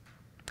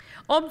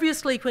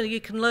 Obviously,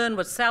 you can learn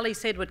what Sally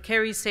said, what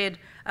Kerry said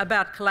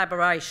about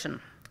collaboration.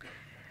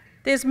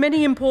 There's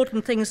many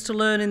important things to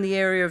learn in the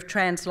area of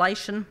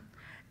translation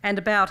and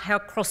about how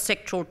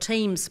cross-sectoral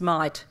teams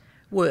might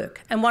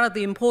work. And one of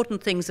the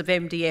important things of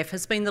MDF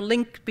has been the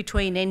link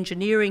between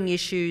engineering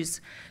issues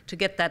to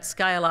get that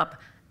scale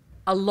up,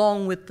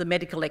 along with the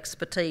medical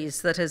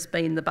expertise that has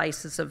been the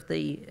basis of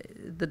the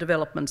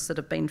developments that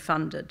have been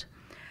funded.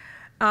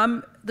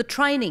 The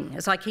training,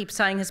 as I keep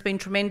saying, has been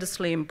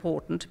tremendously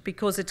important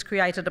because it's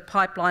created a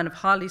pipeline of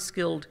highly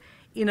skilled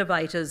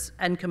innovators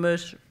and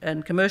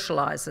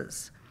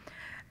commercialisers.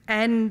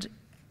 And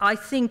I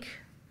think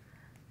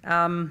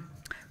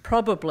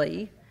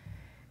probably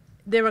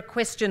there are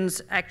questions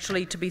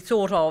actually to be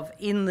thought of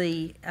in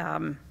the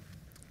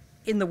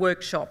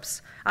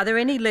workshops. Are there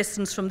any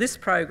lessons from this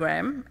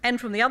program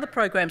and from the other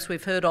programs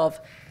we've heard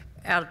of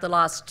out of the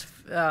last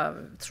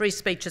 3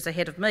 speeches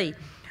ahead of me?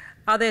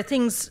 Are there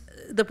things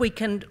that we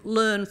can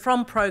learn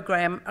from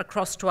program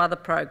across to other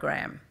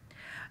program?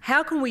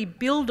 How can we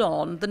build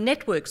on the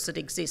networks that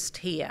exist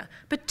here,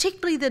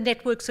 particularly the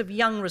networks of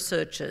young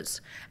researchers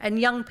and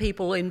young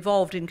people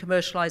involved in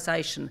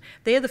commercialisation?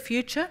 They're the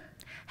future.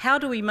 How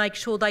do we make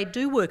sure they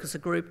do work as a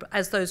group,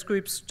 as those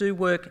groups do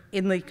work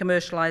in the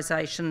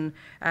commercialisation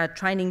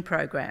training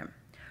program?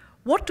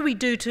 What do we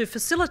do to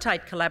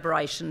facilitate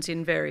collaborations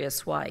in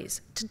various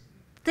ways?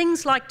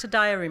 Things like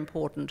today are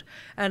important,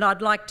 and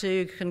I'd like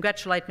to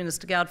congratulate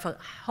Minister Gowd for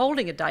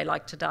holding a day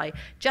like today.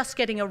 Just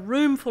getting a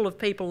room full of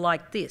people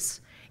like this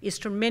is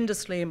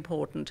tremendously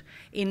important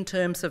in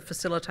terms of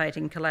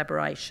facilitating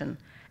collaboration.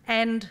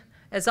 And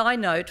as I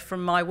note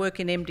from my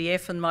work in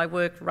MDF and my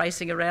work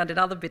racing around in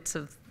other bits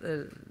of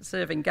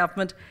serving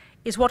government,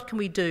 is what can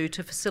we do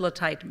to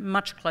facilitate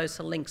much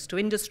closer links to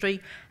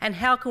industry, and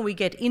how can we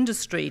get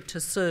industry to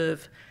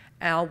serve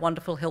our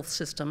wonderful health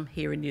system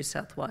here in New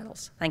South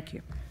Wales? Thank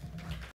you.